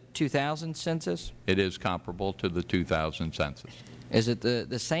the 2000 census? It is comparable to the 2000 census. Is it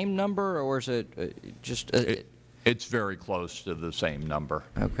the same number, or is it just? It's very close to the same number.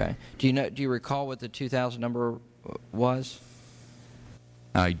 Okay. Do you recall what the 2000 number was?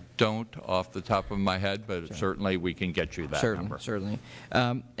 I don't off the top of my head, but certainly we can get you that number. Certainly.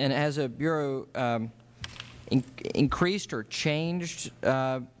 And has a Bureau increased or changed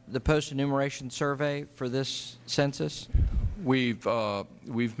the post-enumeration survey for this census? We've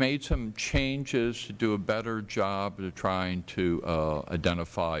made some changes to do a better job of trying to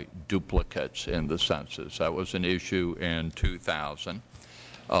identify duplicates in the census. That was an issue in 2000.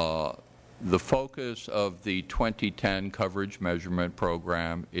 The focus of the 2010 coverage measurement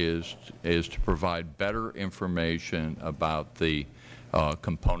program is to provide better information about the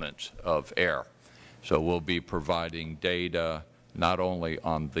components of air. So we'll be providing data not only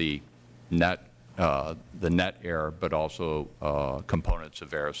on the net air, but also components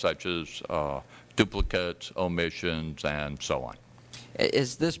of air, such as duplicates, omissions, and so on.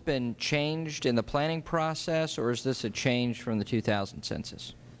 Has this been changed in the planning process, or is this a change from the 2000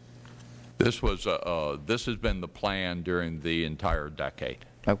 census? This has been the plan during the entire decade.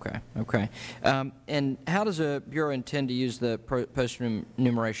 Okay. Okay. And how does a Bureau intend to use the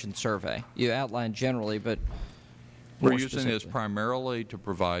post-enumeration survey? You outlined generally, but we're using this primarily to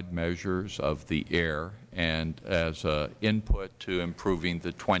provide measures of the air and as input to improving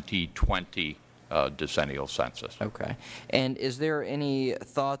the 2020 decennial census. Okay. And is there any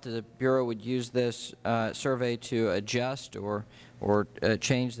thought that the Bureau would use this survey to adjust or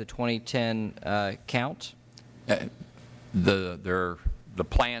change the 2010 count? The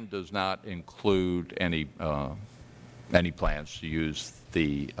plan does not include any plans to use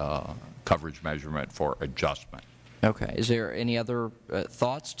the coverage measurement for adjustment. Okay. Is there any other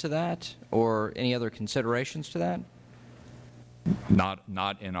thoughts to that, or any other considerations to that? Not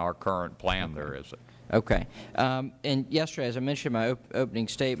in our current plan, there isn't. Okay. And yesterday, as I mentioned in my opening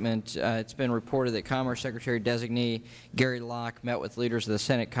statement, it's been reported that Commerce Secretary-designee Gary Locke met with leaders of the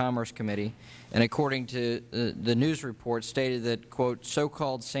Senate Commerce Committee, and according to the news report, stated that, quote,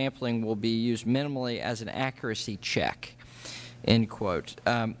 so-called sampling will be used minimally as an accuracy check, end quote.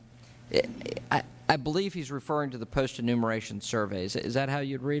 I believe he's referring to the post-enumeration surveys. Is that how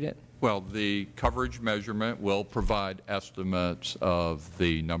you'd read it? Well, the coverage measurement will provide estimates of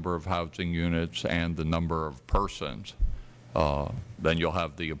the number of housing units and the number of persons. Then you'll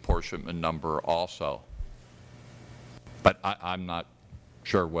have the apportionment number also. But I'm not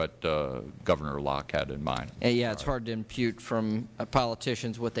sure what Governor Locke had in mind. Yeah, it's hard to impute from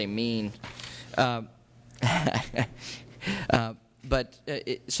politicians what they mean.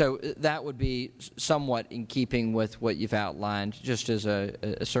 So that would be somewhat in keeping with what you've outlined, just as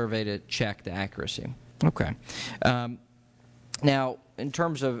a survey to check the accuracy. Okay. Now, in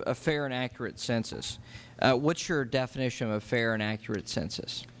terms of a fair and accurate census, what's your definition of a fair and accurate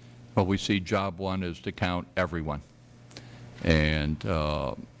census? Well, we see job one is to count everyone. And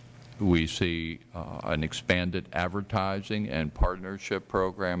we see an expanded advertising and partnership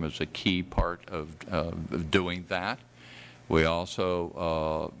program as a key part of doing that. We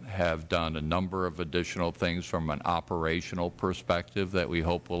also have done a number of additional things from an operational perspective that we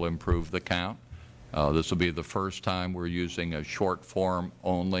hope will improve the count. This will be the first time we're using a short form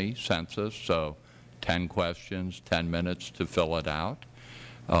only census, so 10 questions, 10 minutes to fill it out.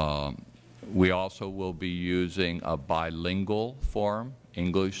 We also will be using a bilingual form,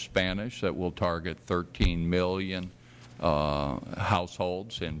 English-Spanish, that will target 13 million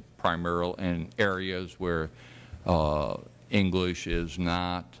households in areas where English is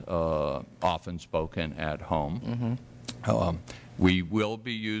not often spoken at home. We will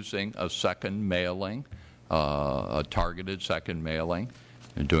be using a second mailing, a targeted second mailing,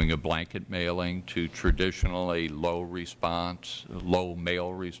 and doing a blanket mailing to traditionally low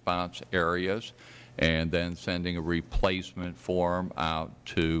mail response areas, and then sending a replacement form out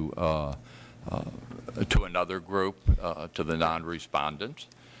to another group, to the non-respondents.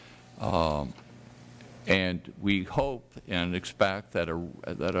 And we hope and expect that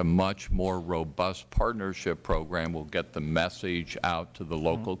a much more robust partnership program will get the message out to the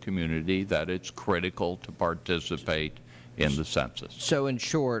local community that it's critical to participate in the census. So in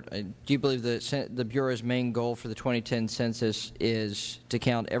short, do you believe the Bureau's main goal for the 2010 census is to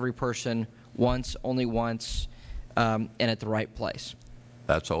count every person once, only once, and at the right place?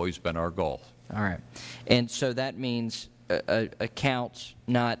 That's always been our goal. All right. And so that means a count,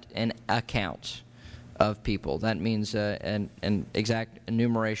 not an account of people. That means an exact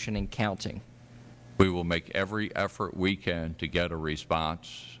enumeration and counting. We will make every effort we can to get a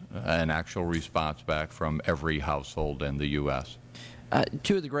response, an actual response back from every household in the U.S.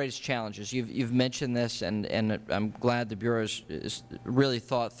 Two of the greatest challenges, you've mentioned this, and I'm glad the Bureau has really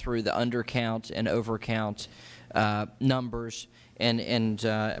thought through the undercount and overcount numbers, and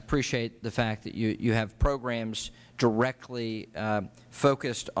appreciate the fact that you have programs directly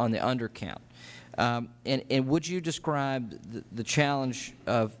focused on the undercount. And would you describe the challenge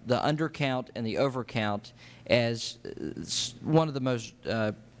of the undercount and the overcount as one of the most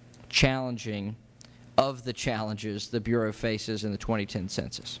challenging of the challenges the Bureau faces in the 2010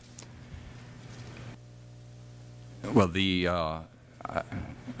 census? Well,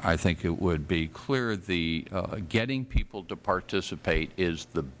 I think it would be clear getting people to participate is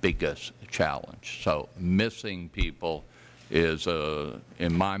the biggest challenge. So missing people is,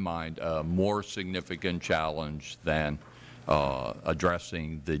 in my mind, a more significant challenge than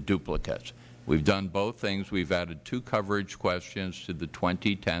addressing the duplicates. We've done both things. We've added 2 coverage questions to the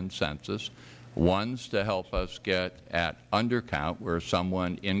 2010 census. One's to help us get at undercount, where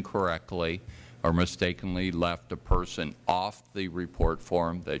someone incorrectly or mistakenly left a person off the report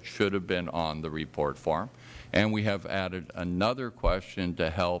form that should have been on the report form. And we have added another question to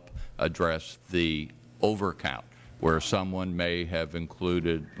help address the overcount, where someone may have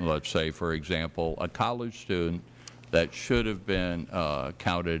included, let's say, for example, a college student that should have been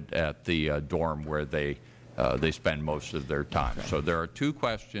counted at the dorm where they spend most of their time. Okay. So there are 2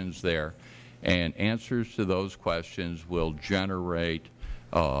 questions there, and answers to those questions will generate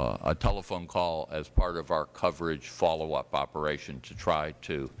a telephone call as part of our coverage follow-up operation to try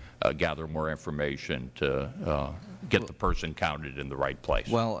to gather more information to get the person counted in the right place.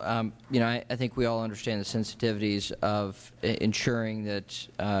 Well, you know, I think we all understand the sensitivities of ensuring that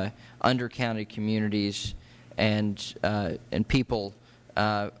undercounted communities and people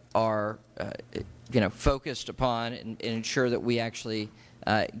are, you know, focused upon and ensure that we actually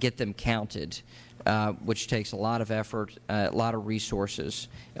get them counted, which takes a lot of effort, a lot of resources,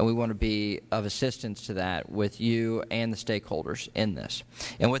 and we want to be of assistance to that with you and the stakeholders in this.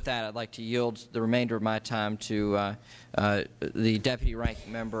 And with that, I'd like to yield the remainder of my time to the Deputy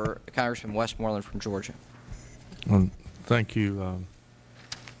Ranking Member, Congressman Westmoreland from Georgia. Thank you,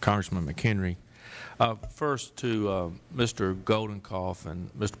 Congressman McHenry. First to Mr. Goldencoff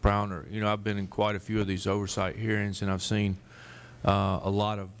and Mr. Browner. You know, I've been in quite a few of these oversight hearings, and I've seen a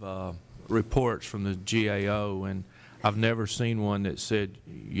lot of reports from the GAO, and I've never seen one that said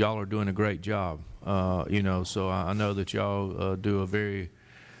y'all are doing a great job. You know, so I know that y'all do a very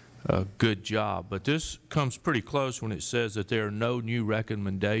good job. But this comes pretty close when it says that there are no new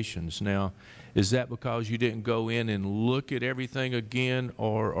recommendations. Now, is that because you didn't go in and look at everything again,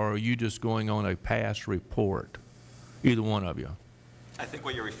 or are you just going on a past report? Either one of you. I think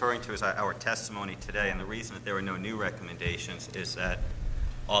what you're referring to is our testimony today, and the reason that there were no new recommendations is that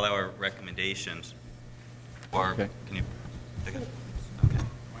all our recommendations are, okay. Can you pick it? Okay.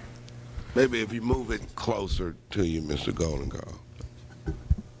 Maybe if you move it closer to you, Mr. Goldencoff.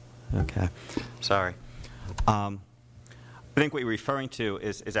 Okay. Sorry. I think what you're referring to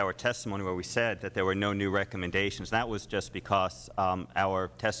is our testimony where we said that there were no new recommendations. That was just because our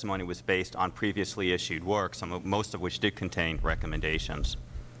testimony was based on previously issued work, most of which did contain recommendations.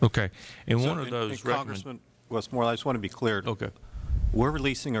 Okay. And so one of those Congressman Westmoreland, I just want to be clear. Okay. We're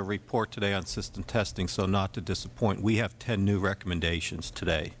releasing a report today on system testing, so not to disappoint, we have 10 new recommendations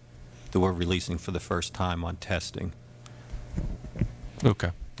today that we're releasing for the first time on testing.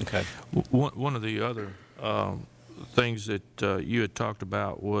 Okay. Okay. One of the other things that you had talked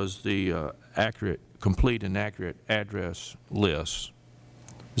about was the complete and accurate address list.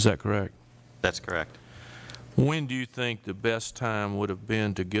 Is that correct? That's correct. When do you think the best time would have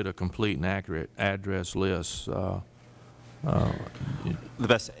been to get a complete and accurate address list?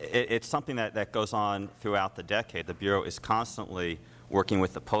 It's something that goes on throughout the decade. The Bureau is constantly working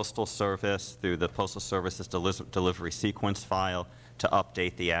with the Postal Service through the Postal Service's delivery sequence file to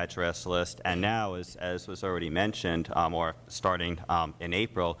update the address list. And now, as was already mentioned, or starting in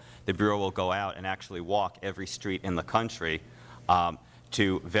April, the Bureau will go out and actually walk every street in the country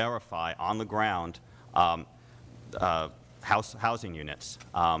to verify on the ground housing units,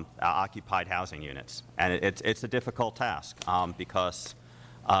 occupied housing units. And it's a difficult task because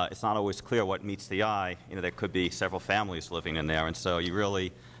it's not always clear what meets the eye. You know, there could be several families living in there, and so you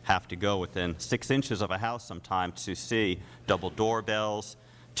really have to go within 6 inches of a house sometimes to see double doorbells,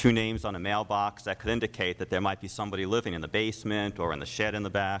 2 names on a mailbox that could indicate that there might be somebody living in the basement or in the shed in the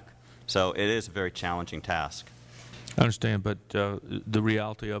back. So it is a very challenging task. I understand, but the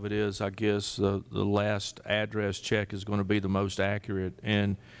reality of it is, I guess, the last address check is going to be the most accurate.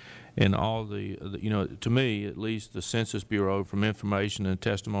 And all the, you know, to me, at least the Census Bureau, from information and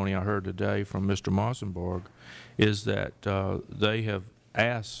testimony I heard today from Mr. Mossenborg, is that they have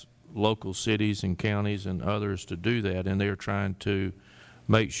asked local cities and counties and others to do that, and they're trying to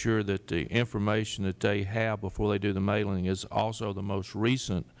make sure that the information that they have before they do the mailing is also the most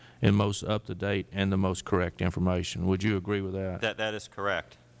recent and most up-to-date and the most correct information. Would you agree with that? That is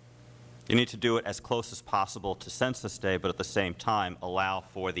correct. You need to do it as close as possible to Census Day, but at the same time allow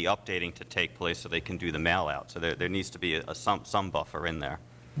for the updating to take place so they can do the mail-out. So there needs to be some buffer in there.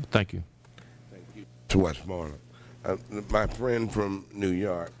 Thank you. Thank you. To Westmoreland. My friend from New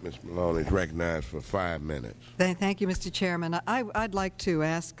York, Ms. Maloney, is recognized for 5 minutes. Thank you, Mr. Chairman. I'd like to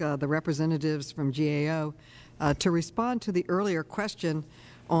ask the representatives from GAO to respond to the earlier question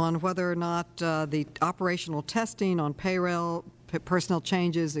on whether or not the operational testing on payroll, personnel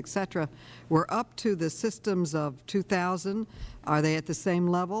changes, etc., were up to the systems of 2000. Are they at the same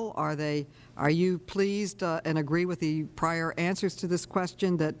level? Are you pleased and agree with the prior answers to this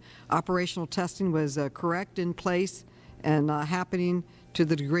question that operational testing was correct in place and happening to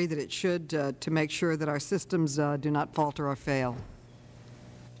the degree that it should to make sure that our systems do not falter or fail?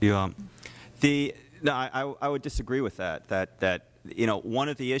 No, I would disagree with that. You know, one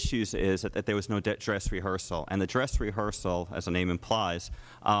of the issues is that there was no dress rehearsal, and the dress rehearsal, as the name implies,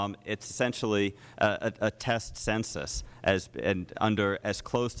 it's essentially a test census under as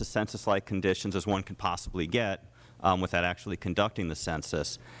close to census-like conditions as one can possibly get without actually conducting the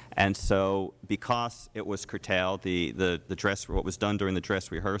census. And so, because it was curtailed, what was done during the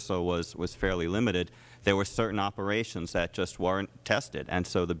dress rehearsal was fairly limited. There were certain operations that just weren't tested, and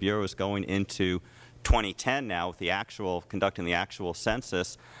so the Bureau is going into 2010 now with conducting the actual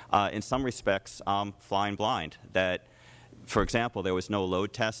census, in some respects flying blind. That, for example, there was no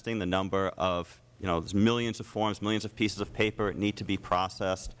load testing. The number of, there's millions of forms, millions of pieces of paper need to be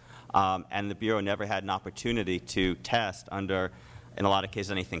processed, and the Bureau never had an opportunity to test under, in a lot of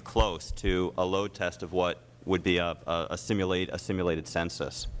cases, anything close to a load test of what would be a simulated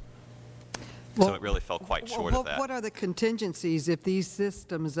census. Well, so it really fell quite short of that. What are the contingencies if these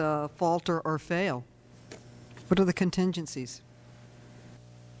systems falter or fail? What are the contingencies?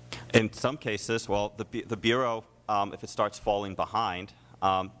 In some cases, well, the Bureau, if it starts falling behind,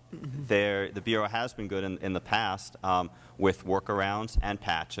 the Bureau has been good in the past with workarounds and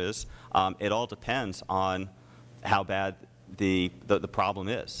patches. It all depends on how bad the problem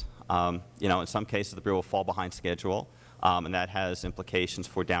is. In some cases, the Bureau will fall behind schedule, and that has implications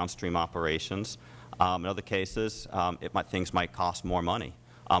for downstream operations. In other cases, things might cost more money.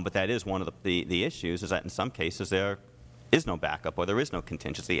 But that is one of the issues, is that in some cases there is no backup or there is no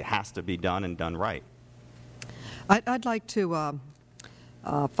contingency. It has to be done and done right. I'd like to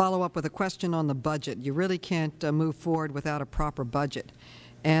follow up with a question on the budget. You really can't move forward without a proper budget.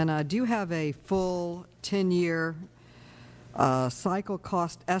 And do you have a full 10-year cycle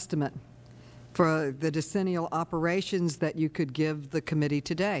cost estimate for the decennial operations that you could give the committee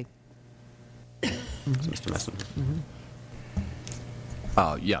today? Mr. Messenger.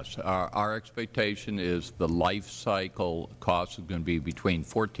 Yes, our expectation is the life cycle cost is going to be between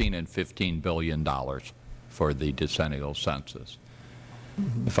 $14 and $15 billion for the decennial census.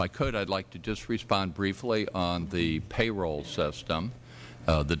 If I could, I'd like to just respond briefly on the payroll system.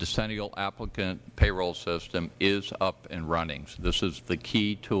 The decennial applicant payroll system is up and running. So this is the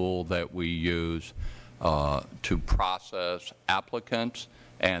key tool that we use to process applicants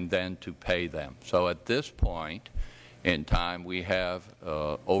and then to pay them. So at this point in time, we have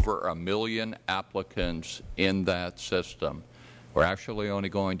over 1 million applicants in that system. We're actually only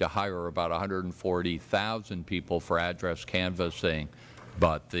going to hire about 140,000 people for address canvassing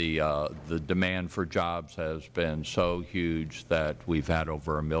but the demand for jobs has been so huge that we've had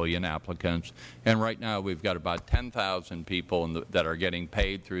over 1 million applicants. And right now we've got about 10,000 people that are getting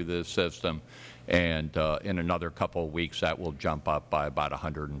paid through this system. And in another couple of weeks, that will jump up by about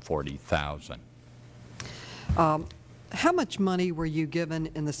 140,000. How much money were you given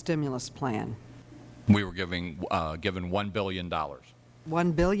in the stimulus plan? We were given $1 billion.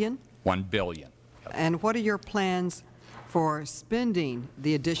 $1 billion? $1 billion. And what are your plans for spending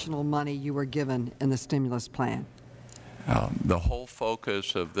the additional money you were given in the stimulus plan? The whole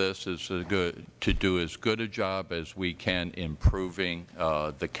focus of this is to do as good a job as we can improving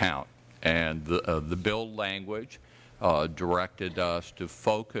the count. And the bill language directed us to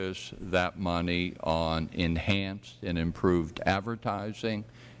focus that money on enhanced and improved advertising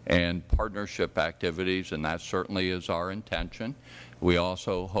and partnership activities, and that certainly is our intention. We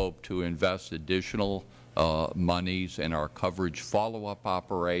also hope to invest additional monies in our coverage follow-up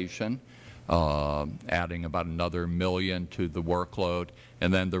operation, adding about another $1 million to the workload,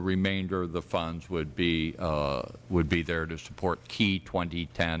 and then the remainder of the funds would be there to support key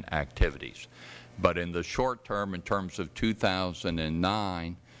 2010 activities. But in the short term, in terms of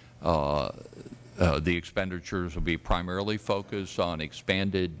 2009, the expenditures will be primarily focused on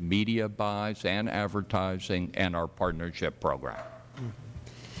expanded media buys and advertising and our partnership program.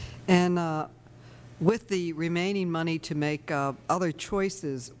 And with the remaining money to make other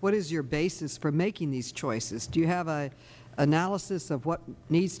choices, what is your basis for making these choices? Do you have an analysis of what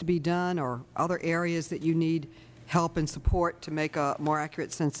needs to be done or other areas that you need help and support to make a more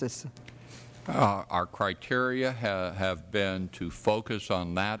accurate census? Our criteria have been to focus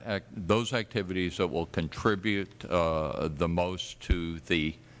on those activities that will contribute the most to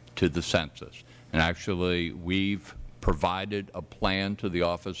the census. And actually, we've provided a plan to the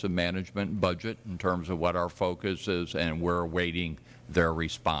Office of Management and Budget in terms of what our focus is, and we're awaiting their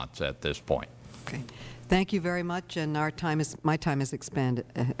response at this point. Okay. Thank you very much, and my time is expanded,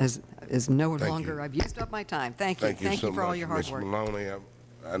 is no longer. I've used up my time. Thank you. Thank you for all your hard work. Ms. Maloney,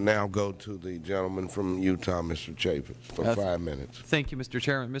 I now go to the gentleman from Utah, Mr. Chapin, for 5 minutes. Thank you, Mr.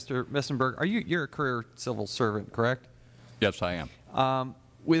 Chairman. Mr. Messenberg, you're a career civil servant, correct? Yes, I am.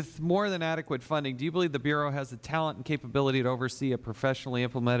 With more than adequate funding, do you believe the Bureau has the talent and capability to oversee a professionally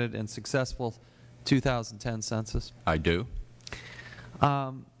implemented and successful 2010 census? I do.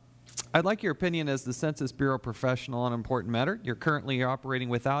 I'd like your opinion as the Census Bureau professional on an important matter. You're currently operating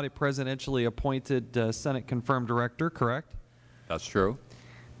without a presidentially appointed Senate-confirmed director, correct? That's true.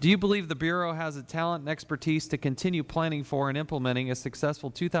 Do you believe the Bureau has the talent and expertise to continue planning for and implementing a successful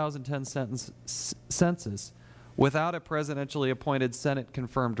 2010 census without a presidentially appointed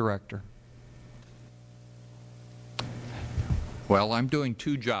Senate-confirmed director? Well, I'm doing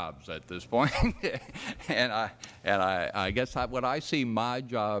 2 jobs at this point, and I guess what I see my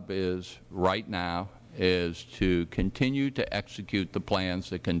job is right now is to continue to execute the plans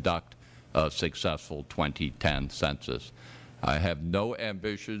to conduct a successful 2010 census. I have no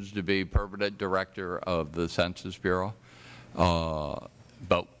ambitions to be permanent director of the Census Bureau,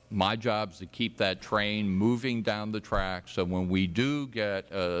 but my job is to keep that train moving down the track so when we do get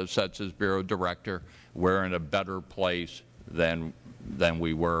a Census Bureau director, we're in a better place than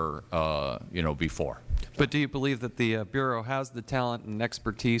we were before. But do you believe that the Bureau has the talent and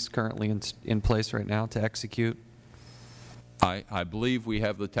expertise currently in place right now to execute? I believe we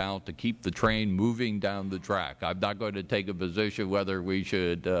have the talent to keep the train moving down the track. I'm not going to take a position whether we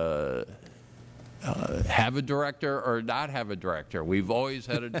should have a director or not have a director. We've always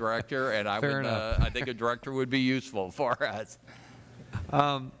had a director, and I think a director would be useful for us.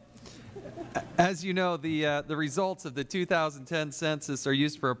 As you know, the results of the 2010 census are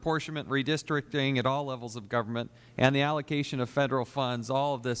used for apportionment, redistricting at all levels of government, and the allocation of federal funds.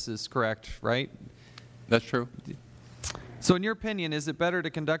 All of this is correct, right? That's true. So in your opinion, is it better to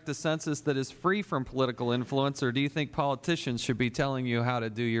conduct a census that is free from political influence, or do you think politicians should be telling you how to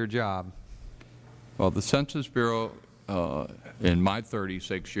do your job? Well, the Census Bureau, in my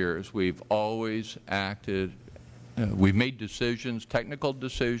 36 years, we've always acted, we've made decisions, technical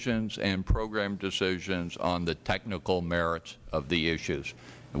decisions and program decisions on the technical merits of the issues.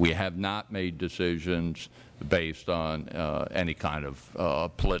 We have not made decisions based on any kind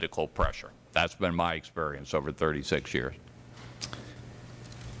of political pressure. That's been my experience over 36 years.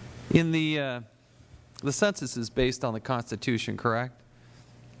 In the census is based on the Constitution, correct?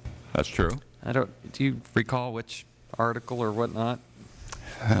 That's true. Do you recall which article or whatnot?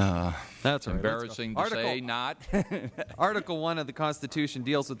 That's right. Embarrassing to say not. Article 1 of the Constitution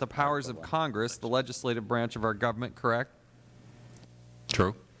deals with the powers of Congress, the legislative branch of our government, correct?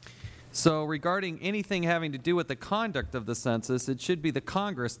 True. So regarding anything having to do with the conduct of the census, it should be the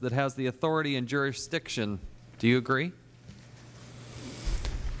Congress that has the authority and jurisdiction. Do you agree?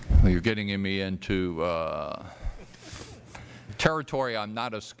 Well, you're getting me into territory I'm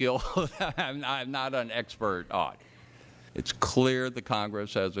not a I'm not an expert on. It's clear the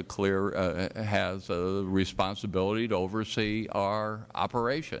Congress has a responsibility to oversee our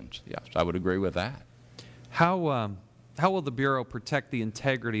operations. Yes, I would agree with that. How will the Bureau protect the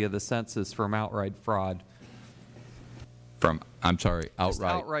integrity of the census from outright fraud? I'm sorry, outright? Just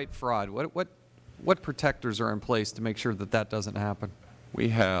outright fraud. What protectors are in place to make sure that that doesn't happen? We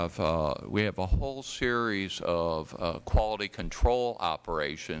have a whole series of quality control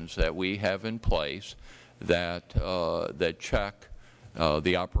operations that we have in place that check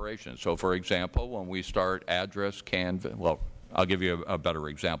the operation. So, for example, when we start address canvass, well, I'll give you a better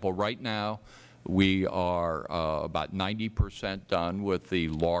example. Right now, we are about 90% done with the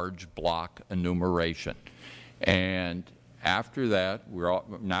large block enumeration, and after that,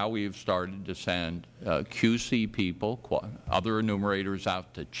 now we've started to send QC people, other enumerators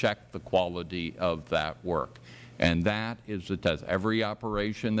out to check the quality of that work. And that is the test. Every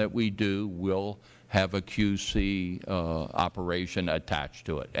operation that we do will have a QC operation attached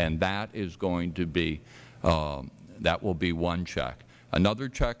to it. And that is going to be, that will be one check. Another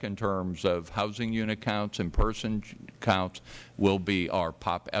check in terms of housing unit counts and person counts will be our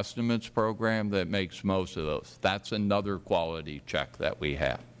POP estimates program that makes most of those. That's another quality check that we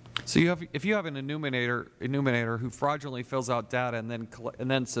have. So if you have an enumerator who fraudulently fills out data and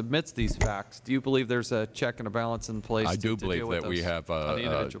then submits these facts, do you believe there's a check and a balance in place? I do believe that we have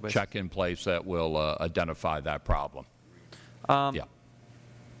a check in place that will identify that problem. Yeah.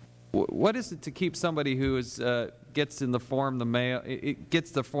 What is it to keep somebody who is gets the form in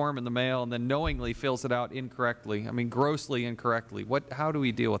the mail and then knowingly fills it out incorrectly? I mean, grossly incorrectly. How do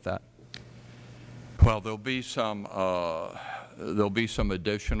we deal with that? Well, there'll be some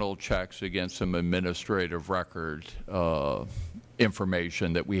additional checks against some administrative record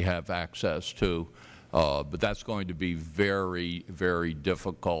information that we have access to, but that's going to be very, very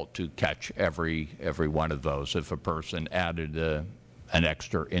difficult to catch every one of those if a person added an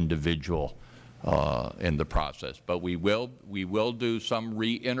extra individual in the process. But we will do some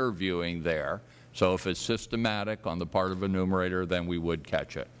re-interviewing there. So if it's systematic on the part of a enumerator, then we would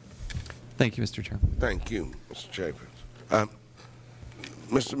catch it. Thank you, Mr. Chairman. Thank you, Mr. Chambers.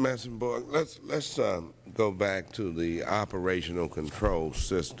 Mr. Messenborg, let's go back to the operational control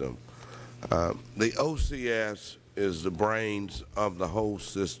system. The OCS is the brains of the whole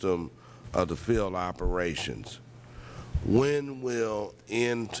system of the field operations. When will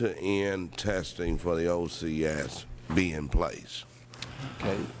end-to-end testing for the OCS be in place?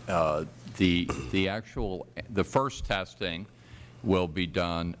 Okay. The first testing will be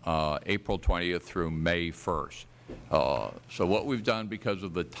done April 20th through May 1st. So what we've done, because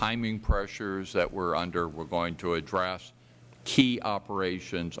of the timing pressures that we're under, we're going to address key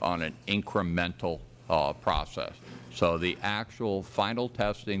operations on an incremental process. So the actual final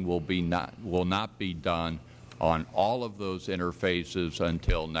testing will not be done on all of those interfaces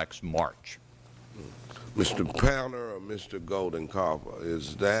until next March. Mr. Powner or Mr. Goldenkopf,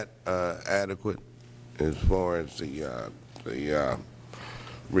 is that adequate as far as the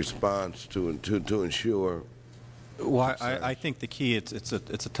response to ensure? Well, I think the key, it's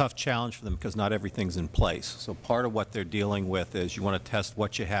a tough challenge for them because not everything's in place. So part of what they're dealing with is you want to test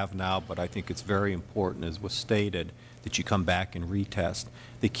what you have now, but I think it's very important, as was stated, that you come back and retest.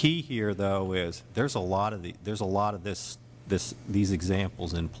 The key here, though, is there's a lot of these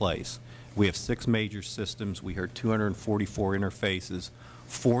examples in place. We have 6 major systems. We heard 244 interfaces,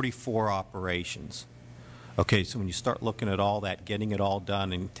 44 operations. Okay, so when you start looking at all that, getting it all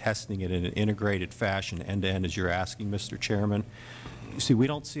done and testing it in an integrated fashion, end-to-end, as you're asking, Mr. Chairman, you see, we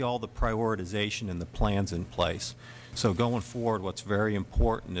don't see all the prioritization and the plans in place. So going forward, what's very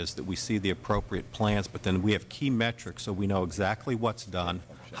important is that we see the appropriate plans, but then we have key metrics so we know exactly what's done,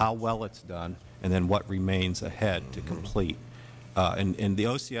 how well it's done, and then what remains ahead to complete. And the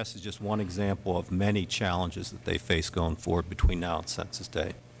OCS is just one example of many challenges that they face going forward between now and Census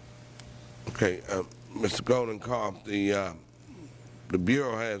Day. Okay, Mr. Goldenkopf, the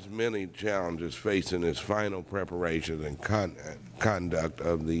Bureau has many challenges facing its final preparation and conduct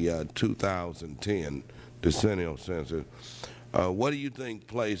of the 2010 decennial census. What do you think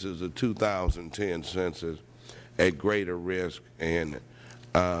places the 2010 census at greater risk, and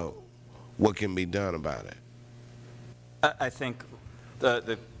what can be done about it? I think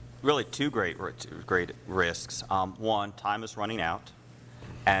the really two great risks. One, time is running out,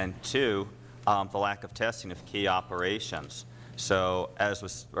 and two, the lack of testing of key operations. So as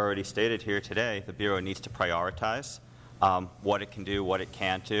was already stated here today, the Bureau needs to prioritize what it can do, what it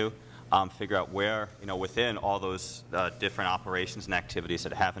can't do, figure out where, within all those different operations and activities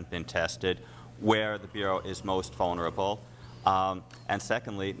that haven't been tested, where the Bureau is most vulnerable, and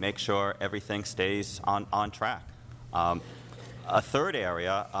secondly, make sure everything stays on track. A third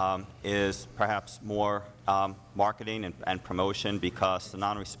area is perhaps more marketing and promotion, because the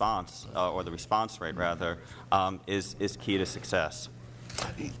non-response, or the response rate rather, is key to success.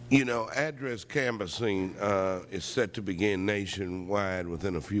 Address canvassing is set to begin nationwide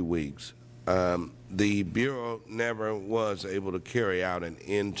within a few weeks. The Bureau never was able to carry out an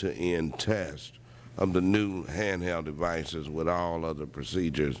end-to-end test of the new handheld devices with all other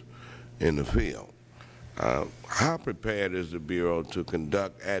procedures in the field. How prepared is the Bureau to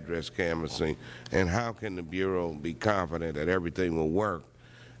conduct address canvassing, and how can the Bureau be confident that everything will work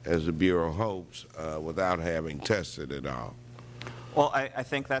as the Bureau hopes without having tested it all? Well, I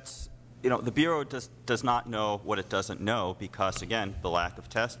think that's, the Bureau does not know what it doesn't know because, again, the lack of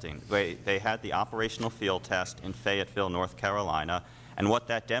testing. They had the operational field test in Fayetteville, North Carolina, and what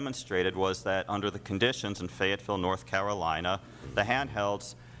that demonstrated was that under the conditions in Fayetteville, North Carolina, the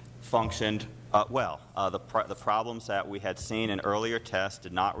handhelds functioned well. The problems that we had seen in earlier tests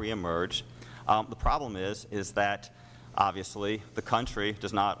did not reemerge. The problem is that, obviously, the country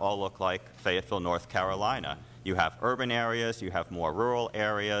does not all look like Fayetteville, North Carolina. You have urban areas, you have more rural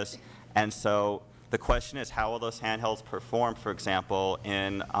areas, and so the question is, how will those handhelds perform, for example,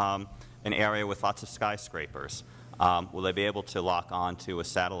 in an area with lots of skyscrapers? Will they be able to lock on to a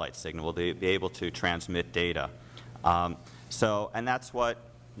satellite signal? Will they be able to transmit data? And that's what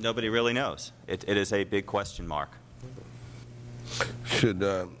nobody really knows. It is a big question mark.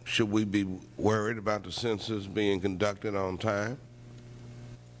 Should we be worried about the census being conducted on time?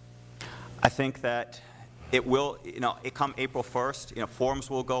 I think that it will, it come April 1st, forms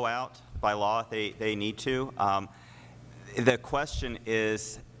will go out by law. They need to. The question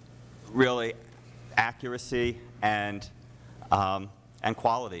is really accuracy and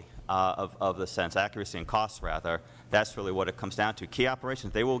quality of the census, accuracy and costs rather. That's really what it comes down to. Key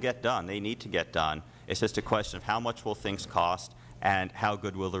operations, they will get done. They need to get done. It's just a question of how much will things cost and how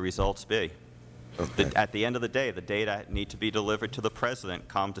good will the results be. Okay. At the end of the day, the data need to be delivered to the President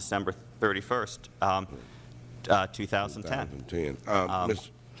come December 31st, 2010.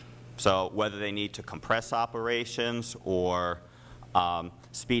 So whether they need to compress operations or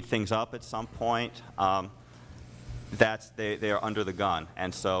speed things up at some point, they are under the gun.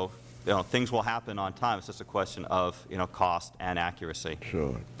 And so things will happen on time. It's just a question of cost and accuracy.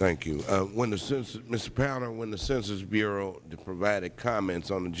 Sure. Thank you. Mr. Powner, when the Census Bureau provided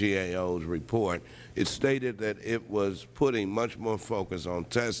comments on the GAO's report, it stated that it was putting much more focus on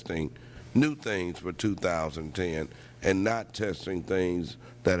testing new things for 2010 and not testing things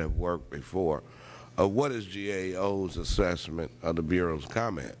that have worked before. What is GAO's assessment of the Bureau's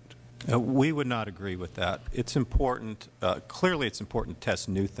comment? We would not agree with that. It's important, clearly it's important to test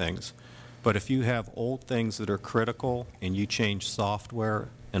new things, but if you have old things that are critical and you change software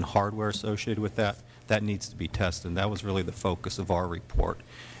and hardware associated with that, that needs to be tested. And that was really the focus of our report.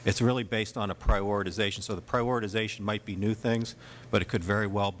 It's really based on a prioritization. So the prioritization might be new things, but it could very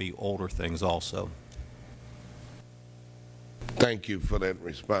well be older things also. Thank you for that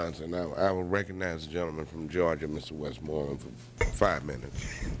response, and I will recognize the gentleman from Georgia, Mr. Westmoreland, for 5 minutes.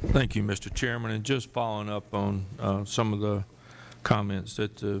 Thank you, Mr. Chairman. And just following up on some of the comments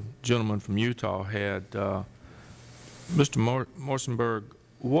that the gentleman from Utah had, Mr. Morsenberg,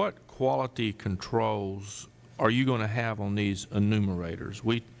 what quality controls are you going to have on these enumerators?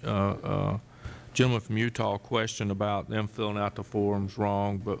 We, gentleman from Utah questioned about them filling out the forms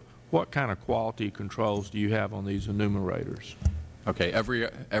wrong, but what kind of quality controls do you have on these enumerators? Okay,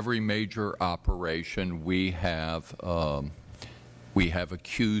 every major operation we have a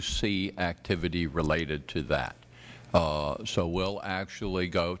QC activity related to that. So we'll actually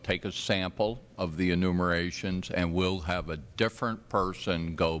go take a sample of the enumerations, and we'll have a different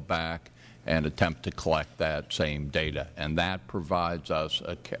person go back and attempt to collect that same data, and that provides us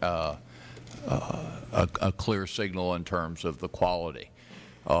a clear signal in terms of the quality.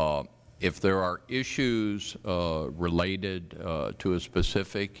 If there are issues related to a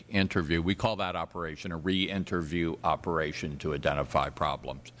specific interview, we call that operation a re-interview operation to identify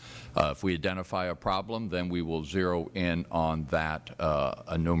problems. If we identify a problem, then we will zero in on that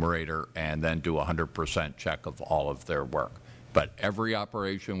enumerator and then do a 100% check of all of their work. But every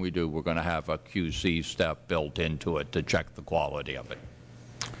operation we do, we're going to have a QC step built into it to check the quality of it.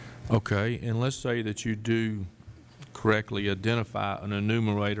 Okay, and let's say that you do correctly identify an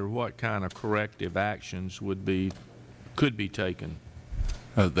enumerator. What kind of corrective actions would be could be taken?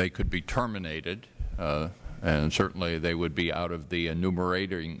 They could be terminated, and certainly they would be out of the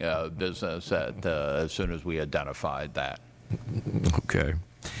enumerating business as soon as we identified that. Okay.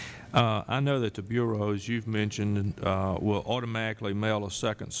 I know that the Bureau, as you've mentioned, will automatically mail a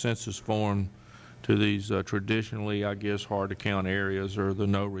second census form to these traditionally, I guess, hard-to-count areas or the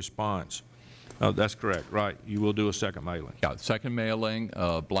no response. That's correct, right? You will do a second mailing. Yeah, second mailing,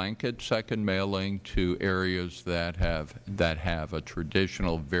 blanket second mailing to areas that have a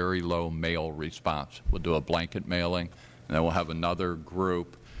traditional very low mail response. We'll do a blanket mailing, and then we'll have another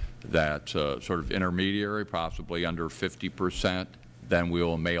group that's sort of intermediary, possibly under 50%. Then we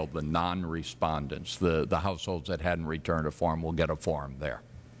will mail the non-respondents. The households that hadn't returned a form will get a form there.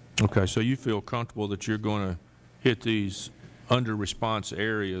 Okay, so you feel comfortable that you're going to hit these under response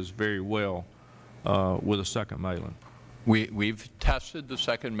areas very well with a second mailing? We've tested the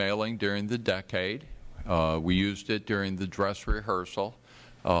second mailing during the decade. We used it during the dress rehearsal.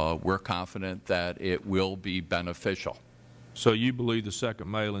 We're confident that it will be beneficial. So you believe the second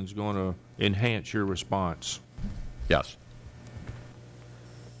mailing is going to enhance your response? Yes.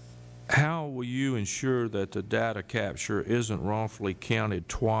 How will you ensure that the data capture isn't wrongfully counted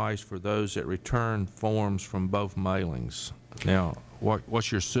twice for those that return forms from both mailings? Now,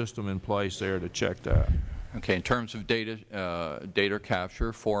 what's your system in place there to check that? Okay. In terms of data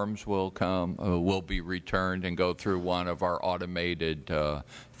capture, forms will be returned and go through one of our automated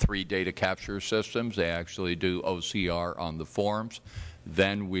 3 data capture systems. They actually do OCR on the forms.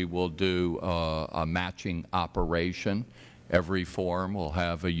 Then we will do a matching operation. Every form will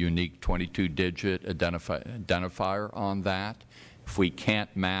have a unique 22-digit identifier on that. If we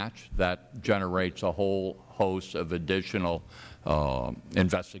can't match, that generates a whole host of additional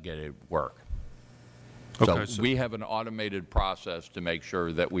investigative work. Okay, so we have an automated process to make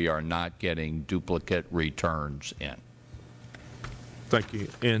sure that we are not getting duplicate returns in. Thank you.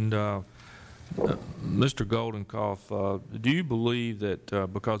 And Mr. Goldenkoff, do you believe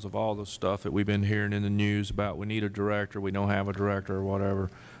that because of all the stuff that we've been hearing in the news about we need a director, we don't have a director or whatever,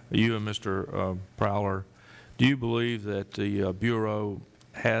 you and Mr. Prowler, do you believe that the Bureau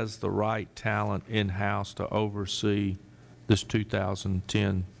has the right talent in-house to oversee this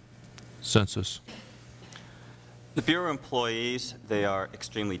 2010 census? The Bureau employees, they are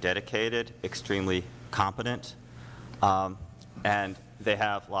extremely dedicated, extremely competent, and they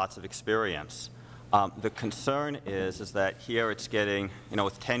have lots of experience. The concern is that here it's getting,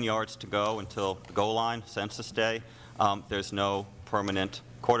 with 10 yards to go until the goal line, Census Day, there's no permanent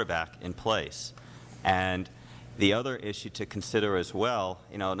quarterback in place. And the other issue to consider as well,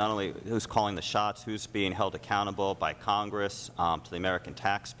 not only who's calling the shots, who's being held accountable by Congress to the American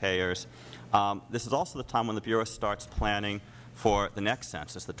taxpayers. This is also the time when the Bureau starts planning for the next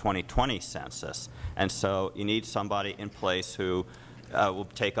census, the 2020 census. And so you need somebody in place who will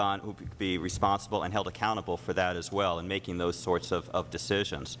who be responsible and held accountable for that as well, and making those sorts of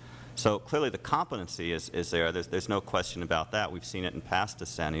decisions. So clearly the competency is there. There's no question about that. We've seen it in past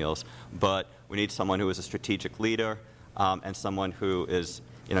decennials. But we need someone who is a strategic leader and someone who is,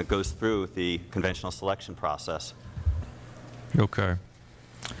 goes through the conventional selection process. Okay.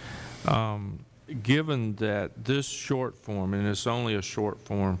 Given that this short form, and it's only a short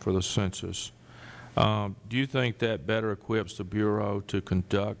form for the census, do you think that better equips the Bureau to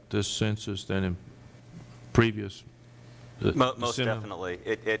conduct this census than in previous? Most definitely.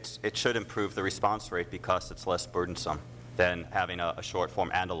 It should improve the response rate because it's less burdensome than having a short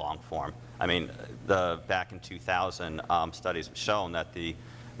form and a long form. I mean, back in 2000, studies have shown that the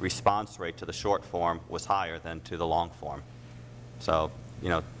response rate to the short form was higher than to the long form. So,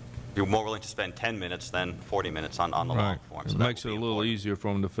 you're more willing to spend 10 minutes than 40 minutes on the long form. So it makes it a little easier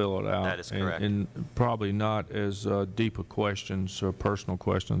for them to fill it out. That is correct. And probably not as deep a questions or personal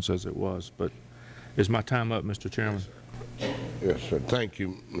questions as it was. But is my time up, Mr. Chairman? Yes, sir. Thank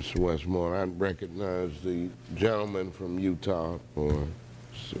you, Mr. Westmore. I recognize the gentleman from Utah for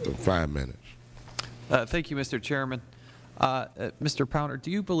 5 minutes. Thank you, Mr. Chairman. Mr. Pounder,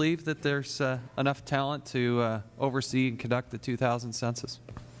 do you believe that there's enough talent to oversee and conduct the 2000 census?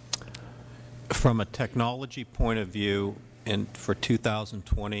 From a technology point of view, and for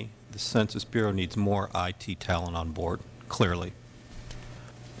 2020, the Census Bureau needs more IT talent on board, clearly.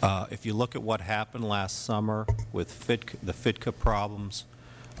 If you look at what happened last summer with the FITCA problems,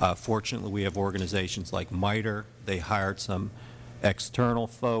 fortunately we have organizations like MITRE. They hired some external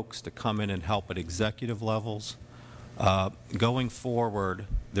folks to come in and help at executive levels. Going forward,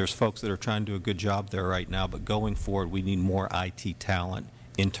 there's folks that are trying to do a good job there right now, but going forward we need more IT talent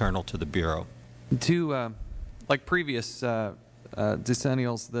internal to the Bureau. To, like previous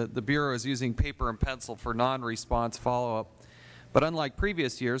decennials, the Bureau is using paper and pencil for non-response follow-up. But unlike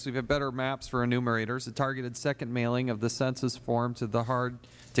previous years, we've had better maps for enumerators, a targeted second mailing of the census form to the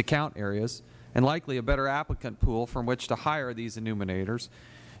hard-to-count areas, and likely a better applicant pool from which to hire these enumerators.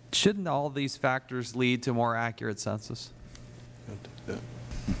 Shouldn't all these factors lead to more accurate census?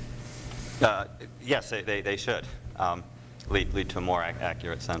 Yes, they should lead to a more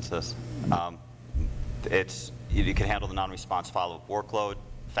accurate census. You can handle the non-response follow-up workload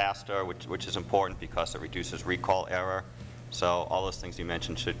faster, which is important because it reduces recall error. So all those things you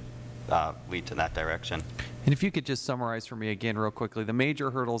mentioned should lead to that direction. And if you could just summarize for me again real quickly the major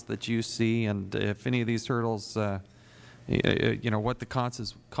hurdles that you see, and if any of these hurdles, what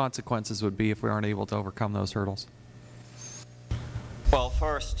the consequences would be if we aren't able to overcome those hurdles. Well,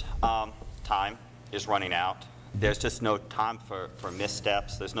 first, time is running out. There's just no time for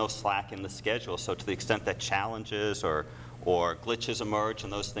missteps. There's no slack in the schedule. So to the extent that challenges or glitches emerge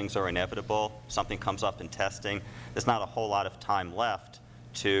and those things are inevitable, something comes up in testing, there's not a whole lot of time left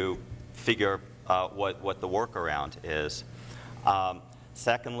to figure what the workaround is.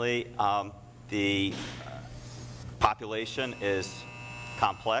 Secondly, the population is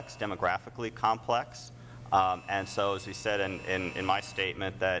complex, demographically complex. And so, as we said in my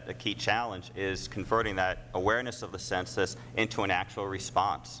statement, that a key challenge is converting that awareness of the census into an actual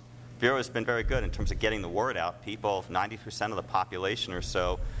response. The Bureau has been very good in terms of getting the word out. People, 90% of the population or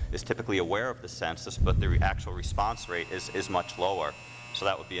so, is typically aware of the census, but the actual response rate is much lower. So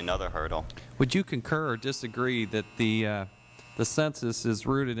that would be another hurdle. Would you concur or disagree that the census is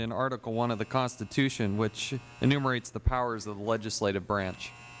rooted in Article 1 of the Constitution, which enumerates the powers of the legislative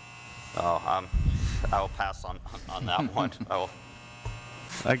branch? Oh, I will pass on that one.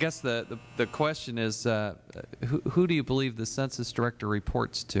 I guess the question is, who do you believe the Census Director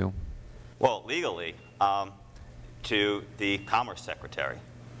reports to? Well, legally, to the Commerce Secretary.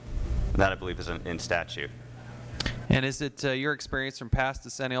 That, I believe, is in statute. And is it your experience from past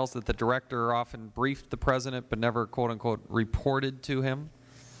decennials that the Director often briefed the President but never, quote-unquote, reported to him?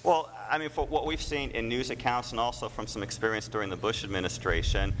 Well, I mean, for what we've seen in news accounts and also from some experience during the Bush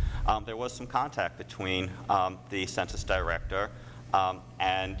administration, there was some contact between the Census Director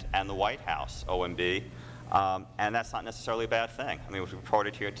and the White House, OMB, and that's not necessarily a bad thing. I mean, it was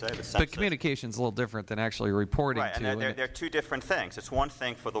reported here today. The census, but communication is a little different than actually reporting right, to. And they're two different things. It's one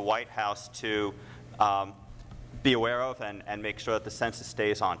thing for the White House to be aware of and make sure that the census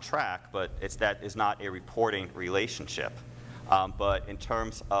stays on track, but that is not a reporting relationship. But in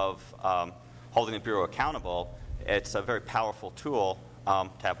terms of holding the Bureau accountable, it's a very powerful tool to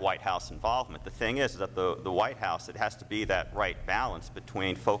have White House involvement. The thing is that the White House, it has to be that right balance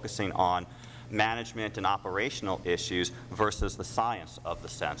between focusing on management and operational issues versus the science of the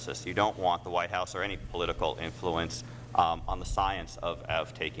census. You don't want the White House or any political influence on the science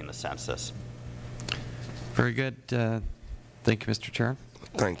of taking the census. Very good. Thank you, Mr. Chair.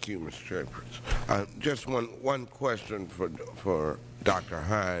 Thank you, Mr. Chairperson. Just one question for Dr.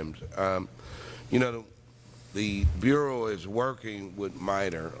 Himes. You know, the Bureau is working with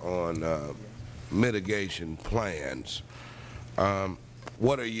MITRE on mitigation plans.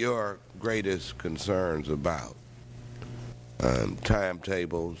 What are your greatest concerns about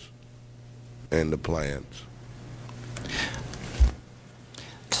timetables and the plans?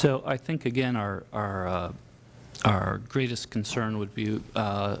 So I think, again, our greatest concern would be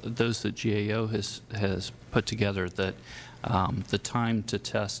those that GAO has put together, that the time to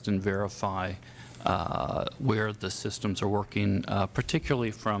test and verify where the systems are working,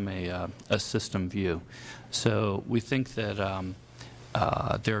 particularly from a system view. So we think that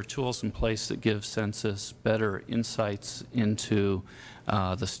there are tools in place that give Census better insights into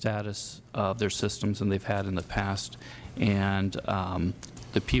the status of their systems than they've had in the past, and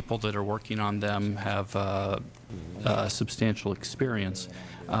the people that are working on them have substantial experience,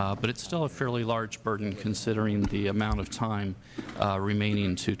 but it's still a fairly large burden considering the amount of time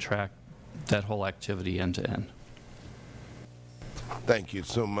remaining to track that whole activity end to end. Thank you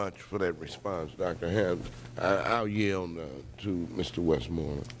so much for that response, Dr. Himes. I'll yield to Mr.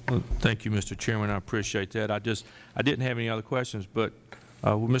 Westmoreland. Well, thank you, Mr. Chairman. I appreciate that. I didn't have any other questions, but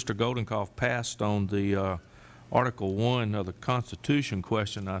Mr. Goldenkoff passed on the Article 1 of the Constitution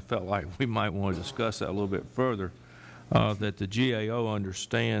question. I felt like we might want to discuss that a little bit further, that the GAO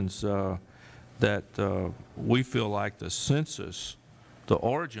understands that we feel like the census, the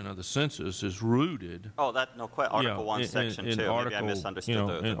origin of the census is rooted. Oh, that no question. Article 1, Section 2. Maybe I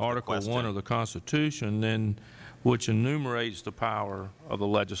misunderstood in Article 1 of the Constitution, then which enumerates the power of the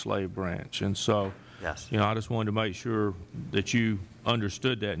legislative branch. And so, yes, I just wanted to make sure that you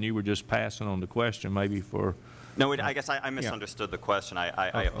understood that, and you were just passing on the question, maybe for No, I guess I misunderstood the question.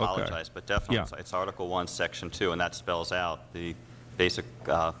 I apologize, okay. but definitely it's Article 1, Section 2, and that spells out the basic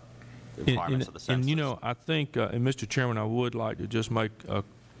requirements of the census. And, you know, I think, and Mr. Chairman, I would like to just make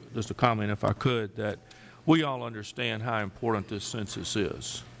just a comment, if I could, that we all understand how important this census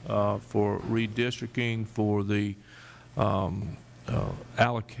is for redistricting, for the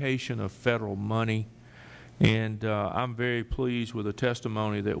allocation of federal money. And I'm very pleased with the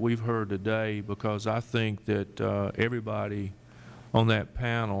testimony that we've heard today, because I think that everybody on that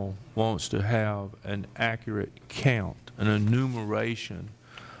panel wants to have an accurate count, an enumeration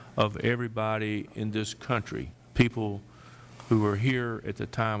of everybody in this country, people who were here at the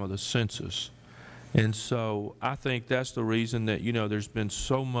time of the census. And so I think that's the reason that, you know, there's been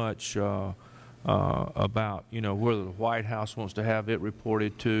so much about, you know, whether the White House wants to have it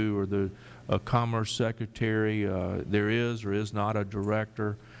reported to, or the Commerce Secretary, there is or is not a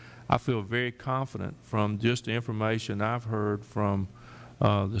director. I feel very confident from just the information I've heard from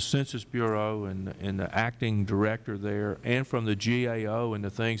the Census Bureau and the acting director there, and from the GAO and the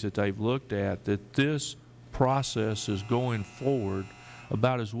things that they've looked at, that this process is going forward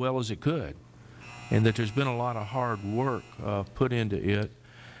about as well as it could, and that there's been a lot of hard work put into it.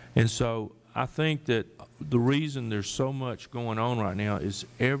 And so I think that the reason there's so much going on right now is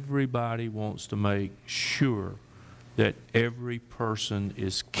everybody wants to make sure that every person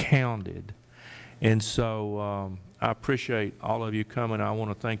is counted. And so I appreciate all of you coming. I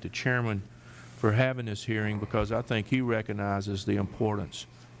want to thank the chairman for having this hearing, because I think he recognizes the importance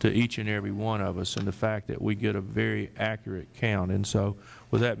to each and every one of us, and the fact that we get a very accurate count. And so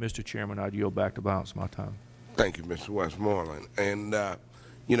with that, Mr. Chairman, I'd yield back to balance my time. Thank you, Mr. Westmoreland. And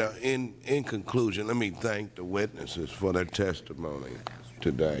you know, in conclusion, let me thank the witnesses for their testimony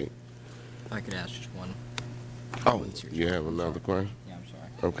today. If I could ask just one. Oh, you have another question? Yeah, I'm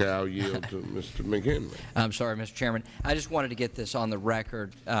sorry. Okay, I'll yield to Mr. McHenry. I'm sorry, Mr. Chairman. I just wanted to get this on the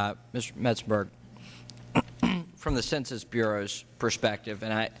record, Mr. Metzberg, from the Census Bureau's perspective,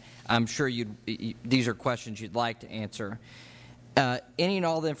 and I'm sure these are questions you'd like to answer. Any and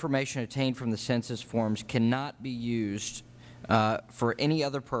all the information obtained from the census forms cannot be used for any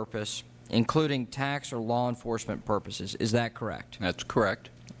other purpose, including tax or law enforcement purposes. Is that correct? That's correct.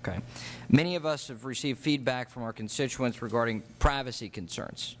 Okay. Many of us have received feedback from our constituents regarding privacy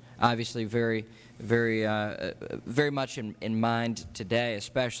concerns. Obviously, very much in mind today,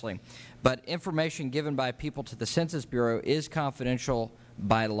 especially. But information given by people to the Census Bureau is confidential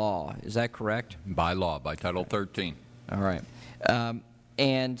by law. Is that correct? By law, by Title 13. All right.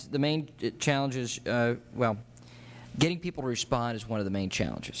 And the main challenge is, well, getting people to respond is one of the main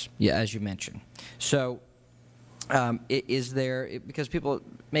challenges, yeah, as you mentioned. So is there, because people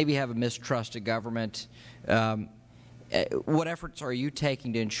maybe have a mistrust of government, what efforts are you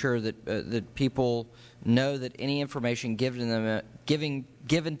taking to ensure that that people know that any information given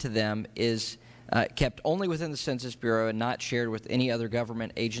to them is kept only within the Census Bureau and not shared with any other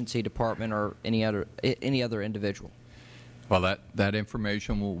government agency, department, or any other individual? Well, that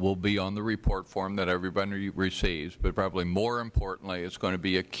information will be on the report form that everybody receives, but probably more importantly, it's going to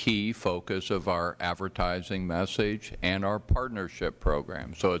be a key focus of our advertising message and our partnership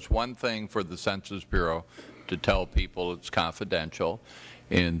program. So it's one thing for the Census Bureau to tell people it's confidential.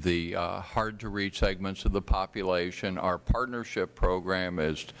 In the hard-to-reach segments of the population, our partnership program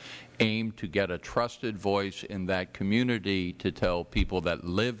is aimed to get a trusted voice in that community to tell people that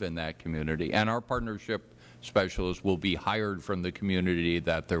live in that community. And our partnership specialists will be hired from the community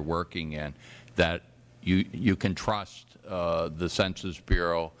that they're working in, that you can trust the Census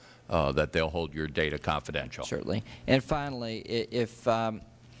Bureau that they'll hold your data confidential. Certainly. And finally, if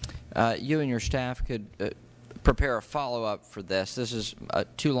you and your staff could prepare a follow-up for this. This is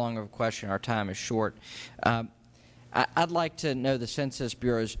too long of a question. Our time is short. I'd like to know the Census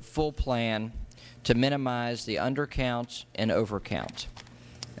Bureau's full plan to minimize the undercounts and overcount.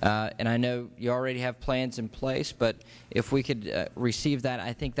 And I know you already have plans in place, but if we could receive that,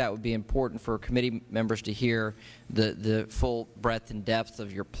 I think that would be important for committee members to hear the full breadth and depth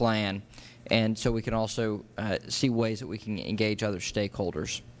of your plan, and so we can also see ways that we can engage other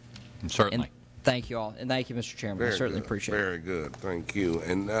stakeholders. Certainly. And thank you all, and thank you, Mr. Chairman. I certainly appreciate it. Very good. Thank you.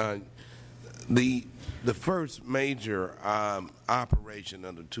 And the first major operation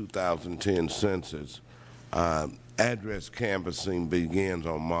of the 2010 census, address canvassing, begins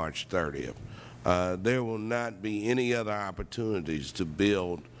on March 30th. There will not be any other opportunities to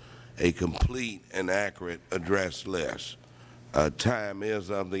build a complete and accurate address list. Time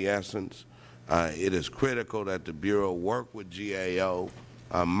is of the essence. It is critical that the Bureau work with GAO,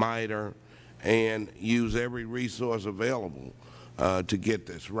 MITRE, and use every resource available to get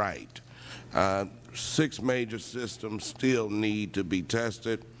this right. 6 major systems still need to be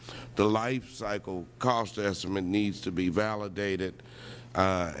tested. The life cycle cost estimate needs to be validated,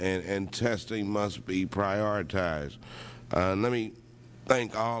 and testing must be prioritized. Let me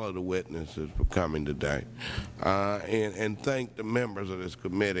thank all of the witnesses for coming today, and thank the members of this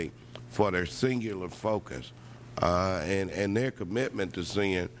committee for their singular focus and their commitment to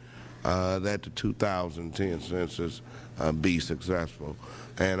seeing that the 2010 census be successful.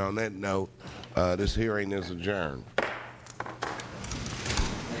 And on that note, this hearing is adjourned.